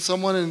conversation with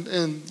someone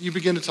and you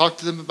begin to talk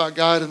to them about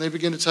God and they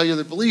begin to tell you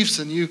their beliefs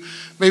and you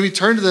maybe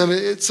turn to them?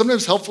 It's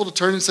sometimes helpful to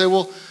turn and say,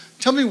 well,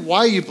 tell me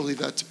why you believe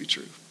that to be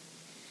true.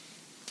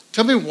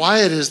 Tell me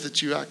why it is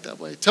that you act that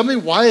way. Tell me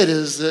why it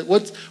is that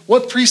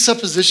what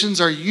presuppositions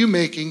are you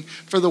making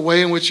for the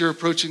way in which you're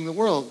approaching the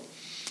world?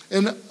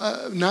 And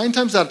 9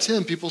 times out of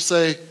 10, people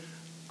say,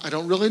 I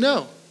don't really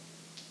know.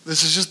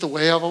 This is just the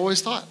way I've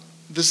always thought.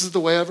 This is the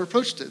way I've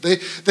approached it.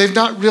 They've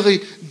not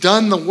really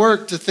done the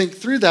work to think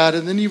through that,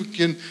 and then you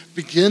can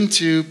begin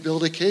to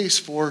build a case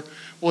for,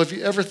 well, have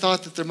you ever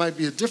thought that there might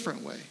be a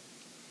different way?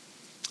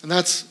 And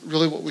that's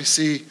really what we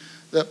see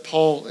that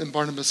Paul and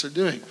Barnabas are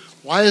doing.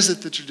 Why is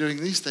it that you're doing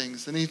these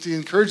things? And he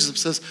encourages them,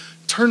 says,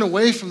 turn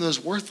away from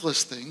those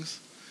worthless things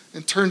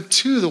and turn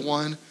to the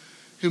one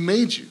who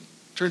made you.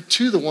 Turn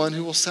to the one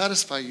who will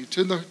satisfy you.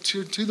 To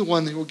the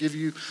one who will give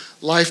you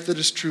life that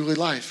is truly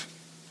life.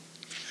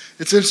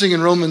 It's interesting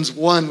in Romans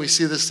 1, we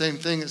see the same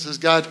thing. It says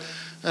God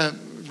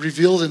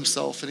revealed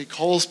himself and he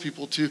calls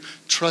people to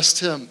trust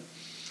him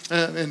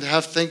and to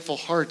have thankful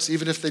hearts,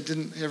 even if they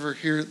didn't ever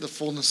hear the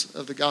fullness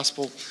of the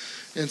gospel.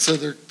 And so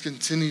they're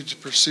continuing to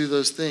pursue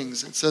those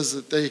things. It says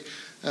that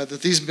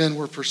that these men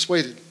were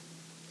persuaded.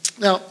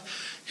 Now,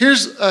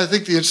 here's, I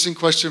think, the interesting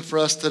question for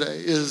us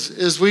today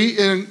is we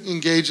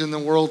engage in the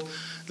world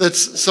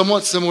that's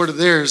somewhat similar to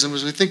theirs, and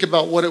as we think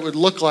about what it would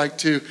look like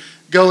to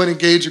go and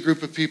engage a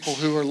group of people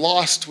who are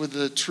lost with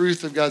the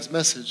truth of God's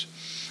message,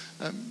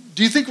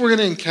 do you think we're going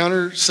to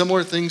encounter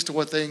similar things to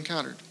what they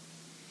encountered?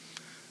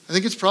 I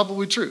think it's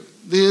probably true.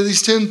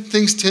 These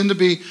things tend to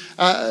be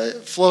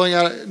flowing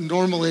out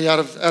normally out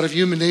of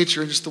human nature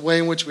and just the way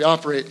in which we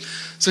operate.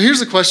 So here's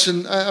a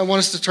question. I want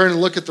us to turn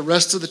and look at the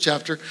rest of the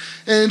chapter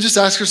and just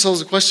ask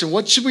ourselves a question.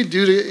 What should we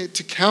do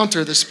to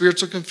counter the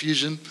spiritual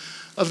confusion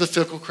of the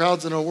fickle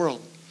crowds in our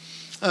world?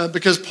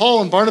 Because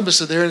Paul and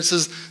Barnabas are there, and it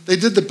says they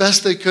did the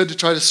best they could to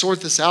try to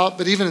sort this out,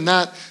 but even in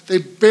that, they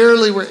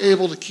barely were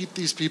able to keep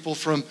these people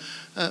from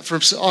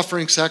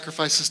offering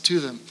sacrifices to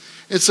them.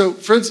 And so,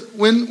 friends,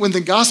 when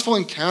the gospel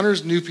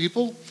encounters new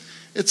people,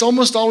 it's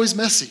almost always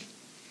messy.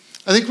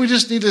 I think we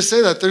just need to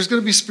say that. There's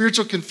going to be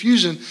spiritual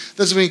confusion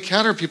as we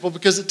encounter people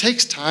because it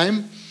takes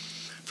time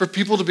for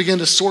people to begin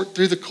to sort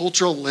through the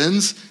cultural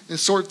lens and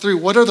sort through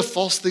what are the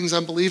false things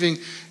I'm believing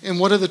and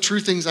what are the true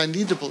things I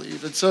need to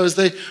believe. And so as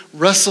they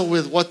wrestle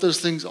with what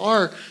those things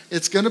are,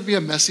 it's going to be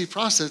a messy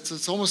process.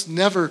 It's almost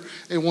never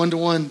a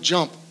one-to-one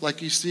jump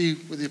like you see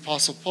with the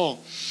Apostle Paul.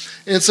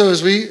 And so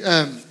as we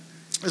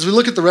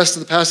look at the rest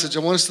of the passage, I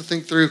want us to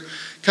think through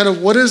kind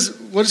of what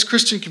does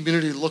Christian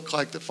community look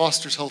like that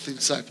fosters healthy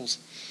disciples?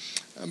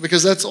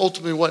 Because that's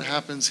ultimately what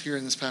happens here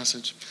in this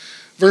passage.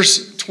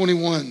 Verse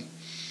 21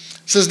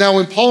 says, Now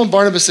when Paul and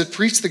Barnabas had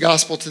preached the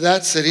gospel to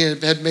that city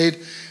and had made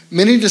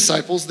many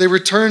disciples, they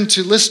returned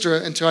to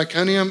Lystra and to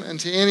Iconium and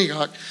to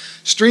Antioch,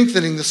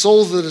 strengthening the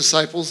souls of the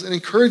disciples and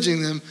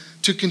encouraging them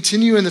to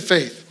continue in the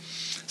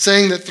faith,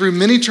 saying that through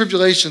many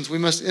tribulations we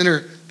must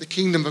enter the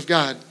kingdom of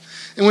God.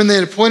 And when they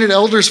had appointed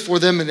elders for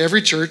them in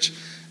every church,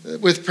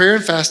 with prayer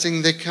and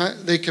fasting,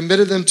 they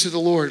committed them to the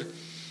Lord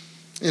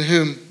in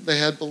whom they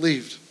had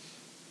believed.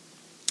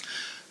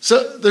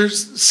 So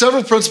there's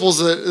several principles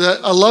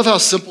that I love how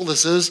simple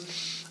this is.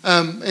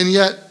 And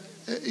yet,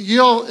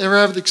 you all ever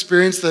have the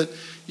experience that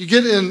you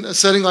get in a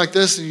setting like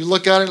this and you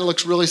look at it and it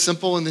looks really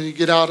simple and then you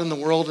get out in the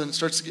world and it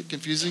starts to get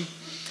confusing?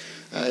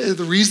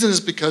 The reason is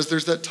because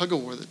there's that tug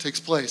of war that takes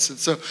place. And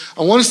so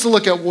I want us to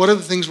look at what are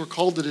the things we're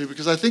called to do,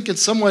 because I think in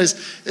some ways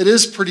it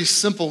is pretty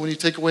simple when you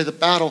take away the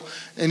battle,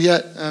 and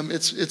yet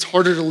it's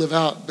harder to live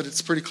out, but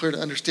it's pretty clear to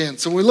understand.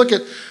 So when we look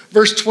at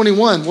verse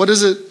 21, what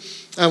is it?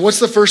 What's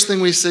the first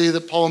thing we see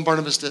that Paul and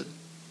Barnabas did?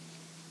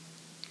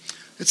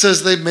 It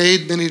says they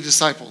made many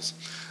disciples.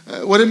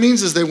 What it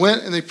means is they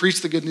went and they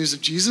preached the good news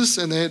of Jesus,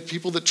 and they had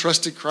people that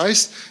trusted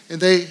Christ,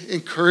 and they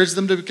encouraged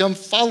them to become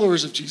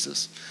followers of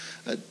Jesus.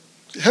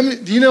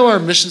 Do you know our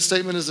mission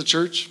statement as a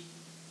church?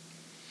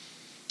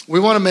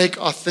 We want to make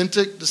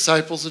authentic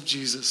disciples of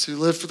Jesus who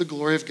live for the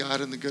glory of God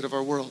and the good of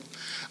our world.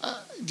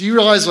 Do you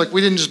realize,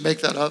 we didn't just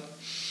make that up?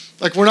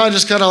 We're not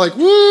just kind of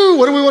woo,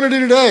 what do we want to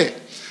do today?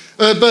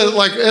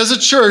 But as a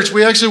church,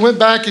 we actually went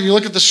back and you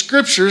look at the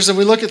scriptures and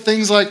we look at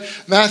things like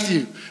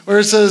Matthew, where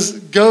it says,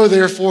 go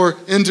therefore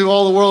into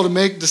all the world and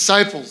make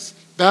disciples,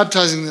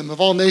 baptizing them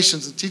of all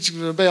nations and teaching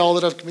them to obey all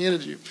that I've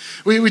commanded you.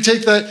 We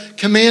take that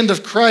command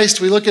of Christ.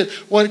 We look at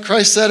what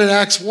Christ said in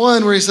Acts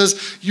 1, where he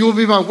says, you will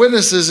be my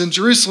witnesses in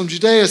Jerusalem,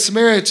 Judea,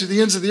 Samaria, to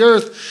the ends of the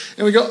earth.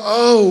 And we go,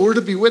 oh, we're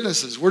to be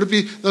witnesses. We're to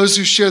be those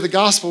who share the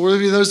gospel. We're to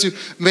be those who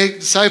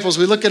make disciples.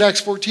 We look at Acts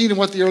 14 and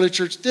what the early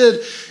church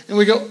did, and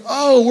we go,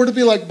 oh, we're to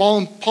be like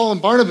Paul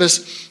and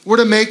Barnabas. We're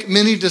to make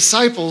many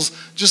disciples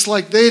just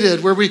like they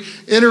did, where we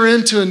enter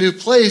into a new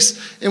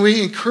place and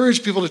we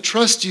encourage people to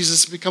trust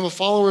Jesus and become a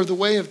follower of the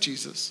way of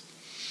Jesus.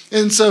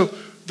 And so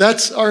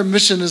that's our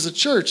mission as a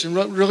church and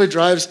what really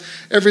drives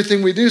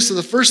everything we do. So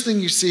the first thing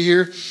you see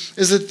here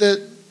is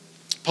that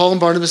Paul and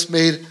Barnabas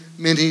made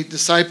many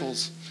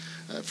disciples.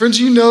 Friends,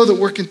 you know that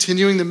we're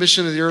continuing the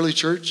mission of the early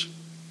church.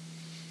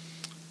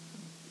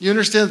 You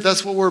understand that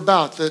that's what we're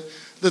about,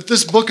 that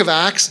this book of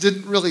Acts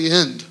didn't really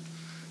end,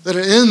 that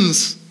it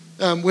ends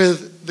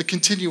with the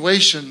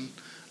continuation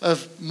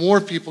of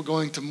more people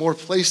going to more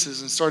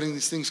places and starting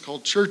these things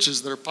called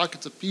churches that are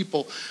pockets of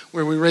people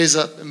where we raise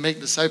up and make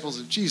disciples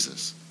of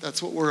Jesus.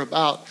 That's what we're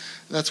about,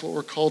 and that's what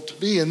we're called to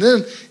be. And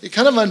then it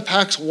kind of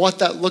unpacks what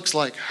that looks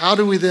like. How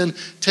do we then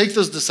take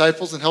those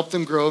disciples and help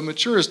them grow and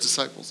mature as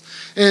disciples?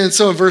 And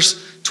so in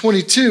verse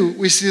 22,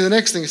 we see the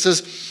next thing. It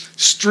says,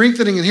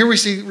 strengthening, and here we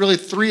see really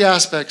three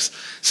aspects.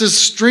 It says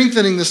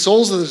strengthening the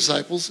souls of the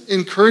disciples,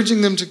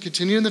 encouraging them to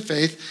continue in the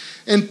faith,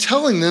 and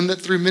telling them that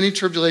through many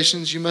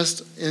tribulations you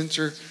must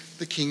enter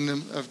the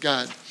kingdom of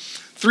God.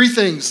 Three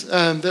things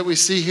that we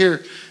see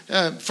here.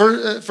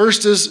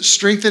 First is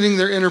strengthening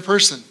their inner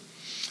person.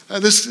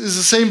 This is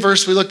the same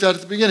verse we looked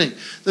at the beginning,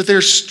 that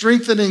they're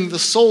strengthening the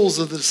souls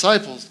of the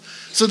disciples.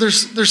 So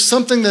there's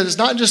something that is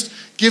not just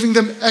giving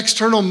them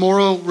external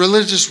moral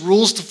religious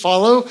rules to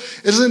follow.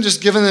 It isn't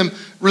just giving them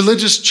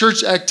religious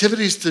church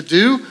activities to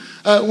do.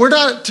 We're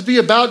not to be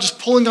about just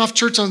pulling off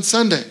church on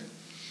Sunday.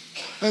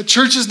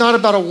 Church is not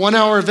about a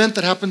 1-hour event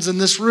that happens in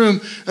this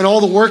room and all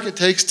the work it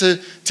takes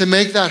to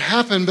make that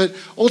happen. But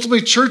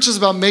ultimately, church is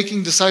about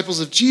making disciples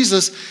of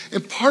Jesus.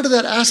 And part of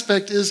that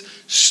aspect is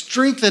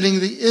strengthening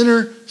the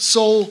inner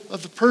soul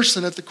of the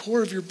person at the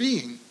core of your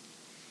being.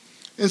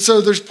 And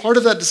so there's part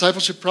of that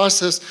discipleship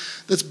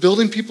process that's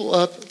building people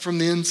up from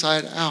the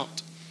inside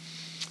out.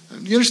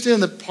 You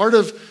understand that part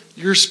of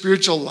your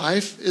spiritual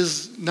life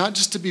is not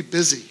just to be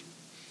busy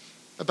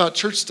about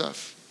church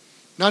stuff.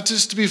 Not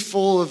just to be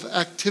full of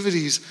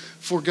activities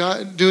for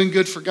God, doing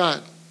good for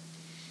God.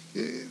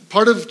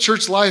 Part of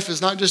church life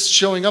is not just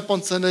showing up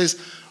on Sundays,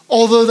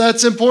 although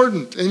that's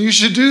important, and you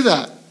should do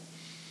that.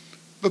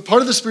 But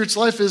part of the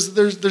spiritual life is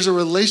there's a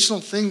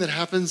relational thing that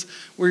happens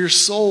where your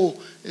soul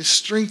is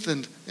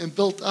strengthened and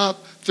built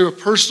up through a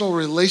personal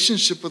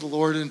relationship with the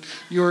Lord, and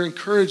you are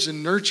encouraged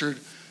and nurtured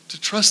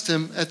to trust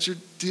Him at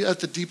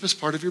the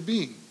deepest part of your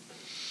being.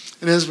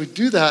 And as we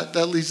do that,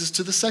 that leads us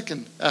to the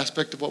second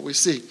aspect of what we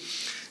see.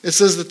 It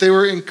says that they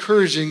were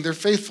encouraging their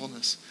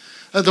faithfulness.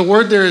 The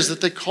word there is that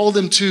they called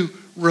them to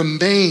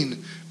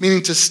remain,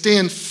 meaning to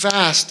stand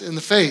fast in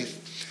the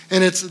faith.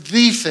 And it's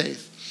the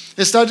faith.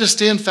 It's not just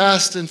stand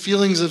fast in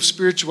feelings of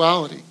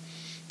spirituality,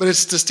 but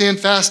it's to stand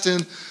fast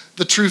in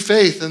the true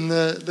faith and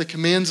the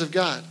commands of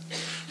God.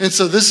 And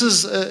so this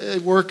is a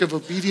work of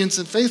obedience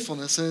and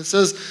faithfulness. And it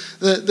says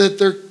that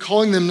they're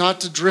calling them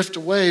not to drift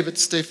away, but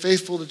to stay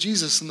faithful to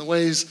Jesus in the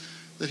ways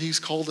that He's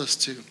called us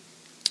to.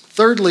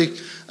 Thirdly,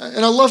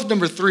 and I love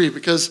number 3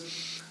 because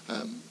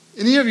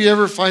any of you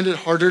ever find it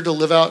harder to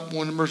live out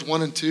numbers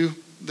 1 and 2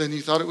 than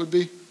you thought it would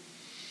be?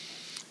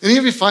 Any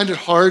of you find it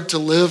hard to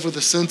live with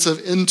a sense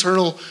of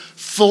internal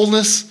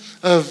fullness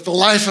of the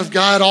life of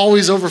God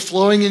always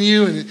overflowing in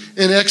you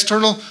and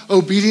external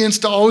obedience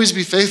to always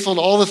be faithful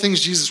to all the things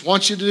Jesus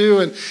wants you to do?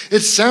 And it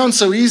sounds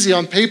so easy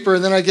on paper,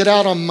 and then I get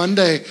out on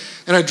Monday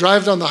and I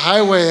drive down the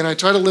highway and I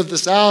try to live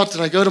this out,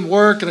 and I go to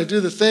work and I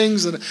do the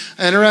things and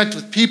I interact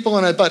with people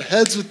and I butt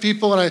heads with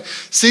people and I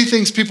see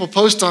things people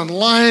post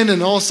online,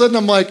 and all of a sudden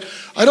I'm like,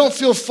 I don't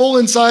feel full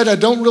inside. I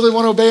don't really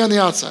want to obey on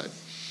the outside.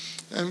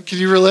 Can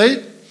you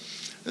relate?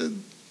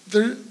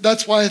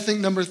 That's why I think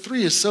number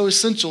 3 is so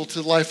essential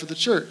to the life of the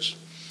church.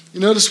 You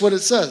notice what it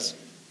says.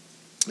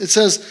 It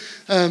says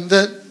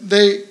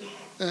that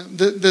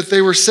that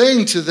they were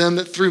saying to them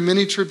that through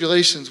many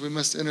tribulations we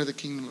must enter the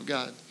kingdom of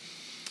God.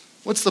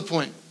 What's the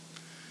point?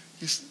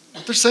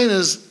 What they're saying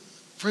is,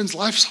 friends,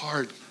 life's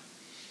hard,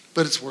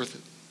 but it's worth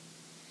it.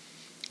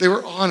 They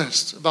were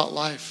honest about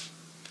life.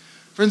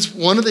 Friends,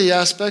 one of the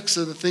aspects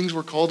of the things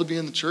we're called to be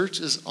in the church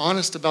is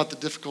honest about the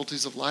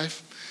difficulties of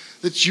life.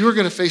 That you're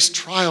going to face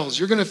trials,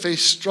 you're going to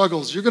face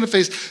struggles, you're going to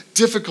face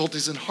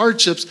difficulties and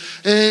hardships,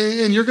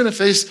 and you're going to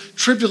face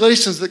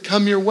tribulations that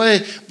come your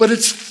way. But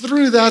it's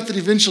through that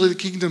eventually the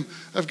kingdom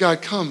of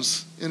God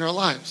comes in our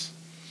lives.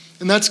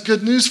 And that's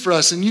good news for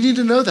us, and you need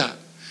to know that.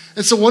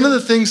 And so one of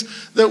the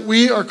things that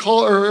we are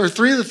called, or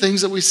three of the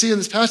things that we see in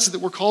this passage that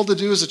we're called to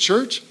do as a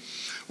church,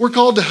 we're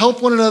called to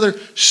help one another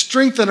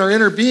strengthen our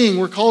inner being.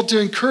 We're called to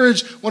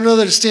encourage one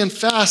another to stand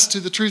fast to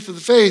the truth of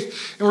the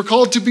faith. And we're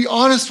called to be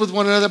honest with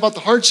one another about the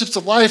hardships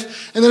of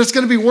life and that it's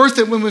going to be worth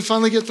it when we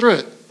finally get through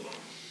it.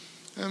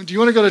 Do you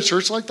want to go to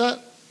church like that?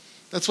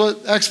 That's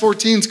what Acts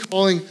 14 is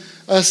calling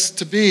us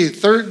to be.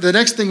 The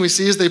next thing we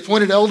see is they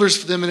appointed elders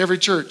for them in every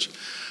church.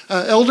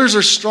 Elders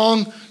are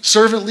strong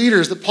servant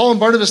leaders that Paul and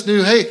Barnabas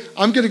knew, hey,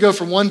 I'm going to go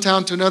from one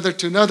town to another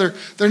to another.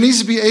 There needs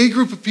to be a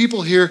group of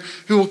people here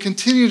who will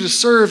continue to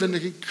serve and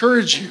to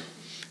encourage you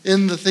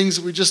in the things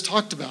that we just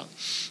talked about.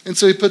 And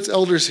so he puts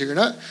elders here. And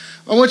I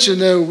want you to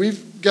know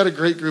we've got a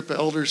great group of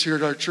elders here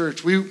at our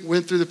church. We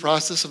went through the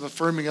process of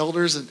affirming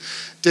elders, and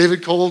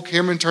David Cole,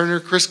 Cameron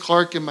Turner, Chris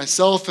Clark, and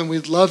myself, and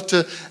we'd love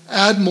to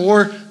add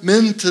more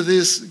men to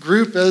this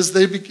group as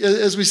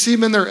we see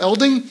them in their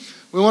elding.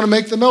 We want to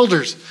make them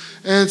elders.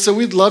 And so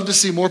we'd love to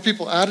see more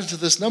people added to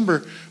this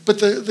number. But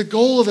the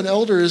goal of an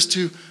elder is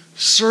to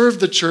serve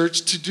the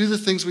church, to do the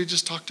things we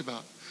just talked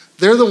about.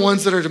 They're the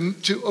ones that are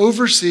to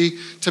oversee,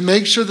 to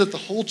make sure that the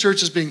whole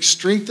church is being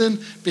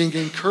strengthened, being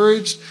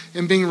encouraged,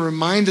 and being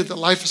reminded that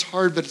life is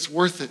hard, but it's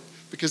worth it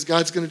because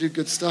God's going to do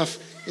good stuff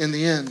in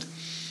the end.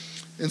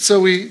 And so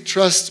we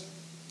trust,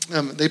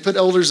 they put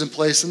elders in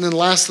place. And then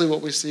lastly,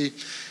 what we see,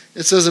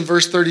 it says in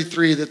verse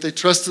 33 that they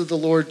trusted the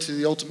Lord to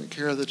the ultimate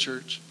care of the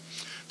church.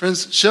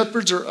 Friends,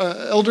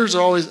 elders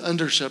are always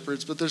under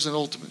shepherds, but there's an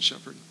ultimate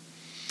shepherd.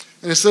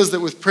 And it says that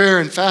with prayer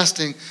and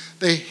fasting,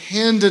 they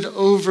handed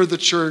over the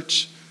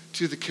church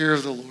to the care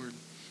of the Lord.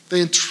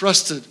 They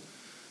entrusted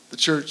the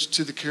church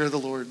to the care of the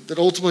Lord. That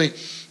ultimately,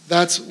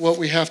 that's what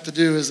we have to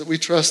do, is that we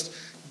trust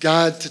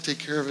God to take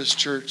care of his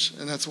church,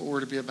 and that's what we're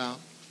to be about.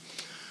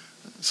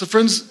 So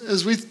friends,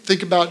 as we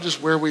think about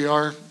just where we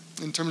are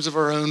in terms of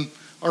our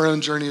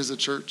own journey as a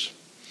church,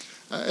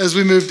 as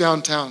we move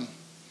downtown,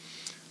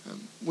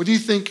 what do you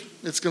think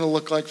it's going to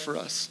look like for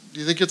us?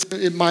 Do you think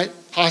it might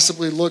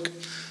possibly look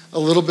a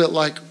little bit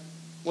like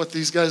what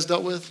these guys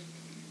dealt with?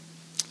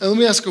 And let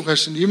me ask you a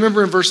question. Do you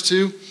remember in verse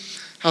 2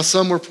 how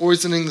some were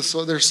poisoning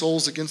their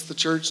souls against the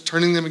church,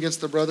 turning them against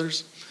their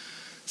brothers?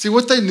 See,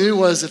 what they knew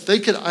was if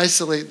they could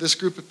isolate this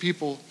group of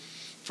people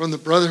from the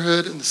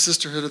brotherhood and the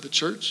sisterhood of the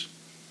church,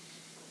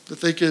 that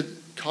they could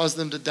cause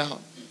them to doubt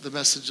the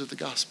message of the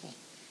gospel.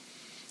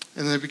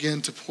 And they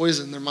began to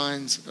poison their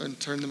minds and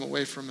turn them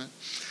away from it.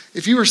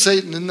 If you were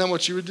Satan, isn't that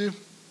what you would do?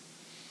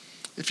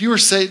 If you were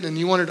Satan and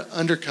you wanted to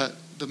undercut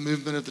the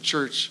movement of the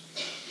church,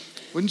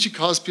 wouldn't you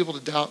cause people to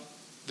doubt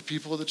the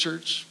people of the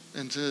church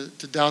and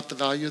to doubt the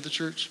value of the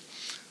church?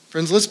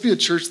 Friends, let's be a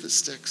church that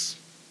sticks.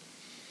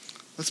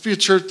 Let's be a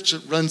church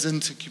that runs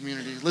into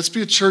community. Let's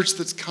be a church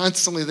that's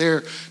constantly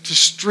there to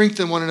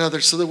strengthen one another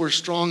so that we're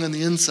strong on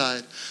the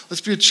inside. Let's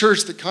be a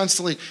church that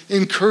constantly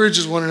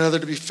encourages one another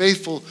to be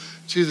faithful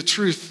to the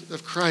truth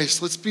of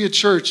Christ. Let's be a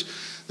church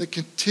that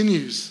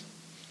continues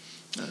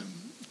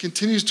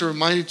to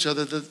remind each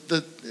other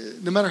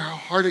that no matter how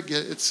hard it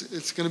gets,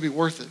 it's going to be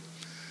worth it,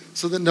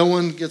 so that no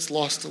one gets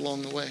lost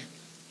along the way.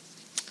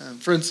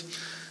 Friends,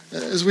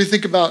 as we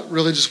think about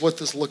really just what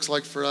this looks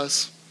like for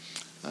us,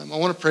 I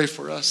want to pray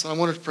for us. I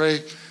want to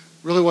pray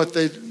really what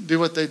they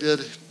did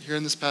here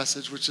in this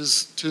passage, which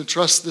is to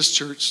entrust this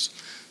church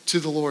to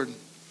the Lord.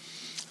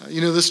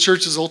 This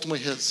church is ultimately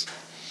his.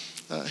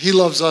 He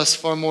loves us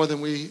far more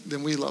than we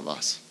love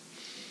us.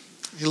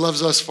 He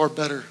loves us far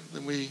better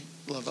than we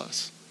love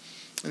us.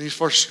 And he's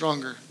far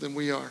stronger than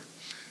we are.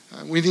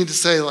 We need to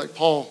say, like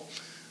Paul,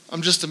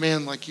 I'm just a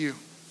man like you.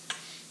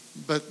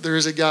 But there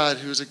is a God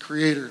who is a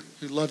creator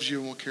who loves you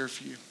and will care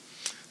for you.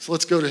 So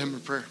let's go to him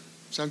in prayer.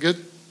 Sound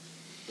good?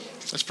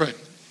 Let's pray.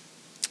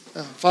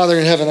 Father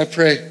in heaven, I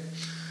pray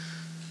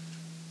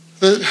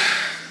that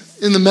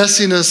in the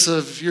messiness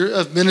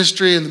of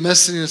ministry and the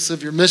messiness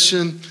of your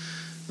mission,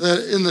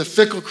 that in the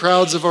fickle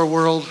crowds of our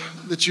world,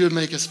 that you would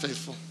make us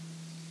faithful.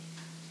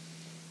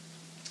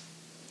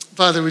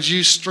 Father, would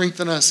you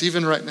strengthen us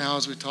even right now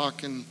as we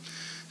talk and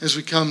as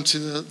we come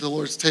to the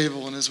Lord's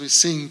table and as we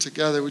sing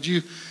together? Would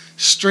you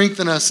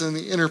strengthen us in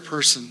the inner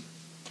person?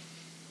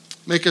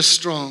 Make us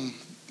strong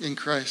in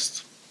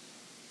Christ.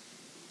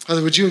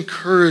 Father, would you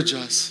encourage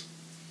us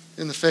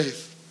in the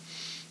faith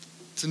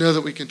to know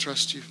that we can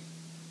trust you?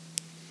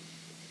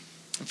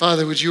 And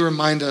Father, would you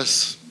remind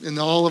us in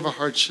all of our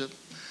hardship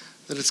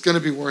that it's going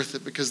to be worth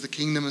it because the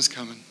kingdom is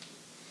coming,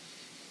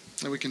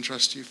 that we can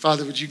trust you.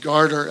 Father, would you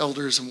guard our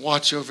elders and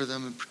watch over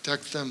them and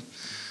protect them?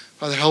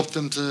 Father, help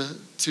them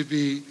to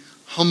be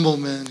humble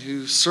men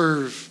who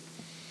serve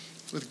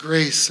with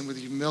grace and with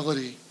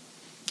humility.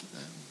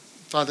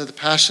 Father, the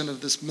passion of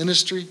this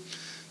ministry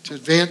to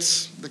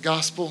advance the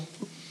gospel,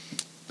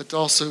 but to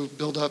also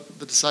build up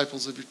the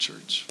disciples of your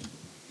church.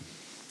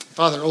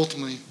 Father,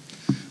 ultimately,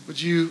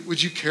 would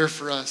you care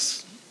for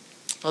us?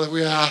 Father,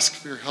 we ask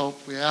for your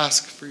help. We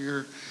ask for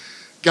your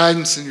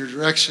guidance and your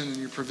direction and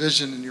your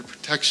provision and your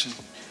protection.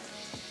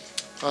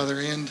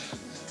 Father, and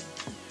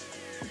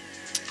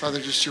Father,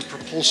 just your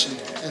propulsion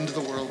into the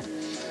world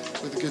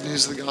with the good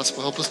news of the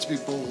gospel. Help us to be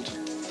bold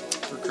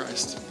for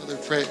Christ. Father,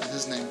 we pray it in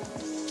his name.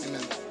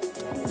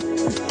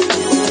 Amen.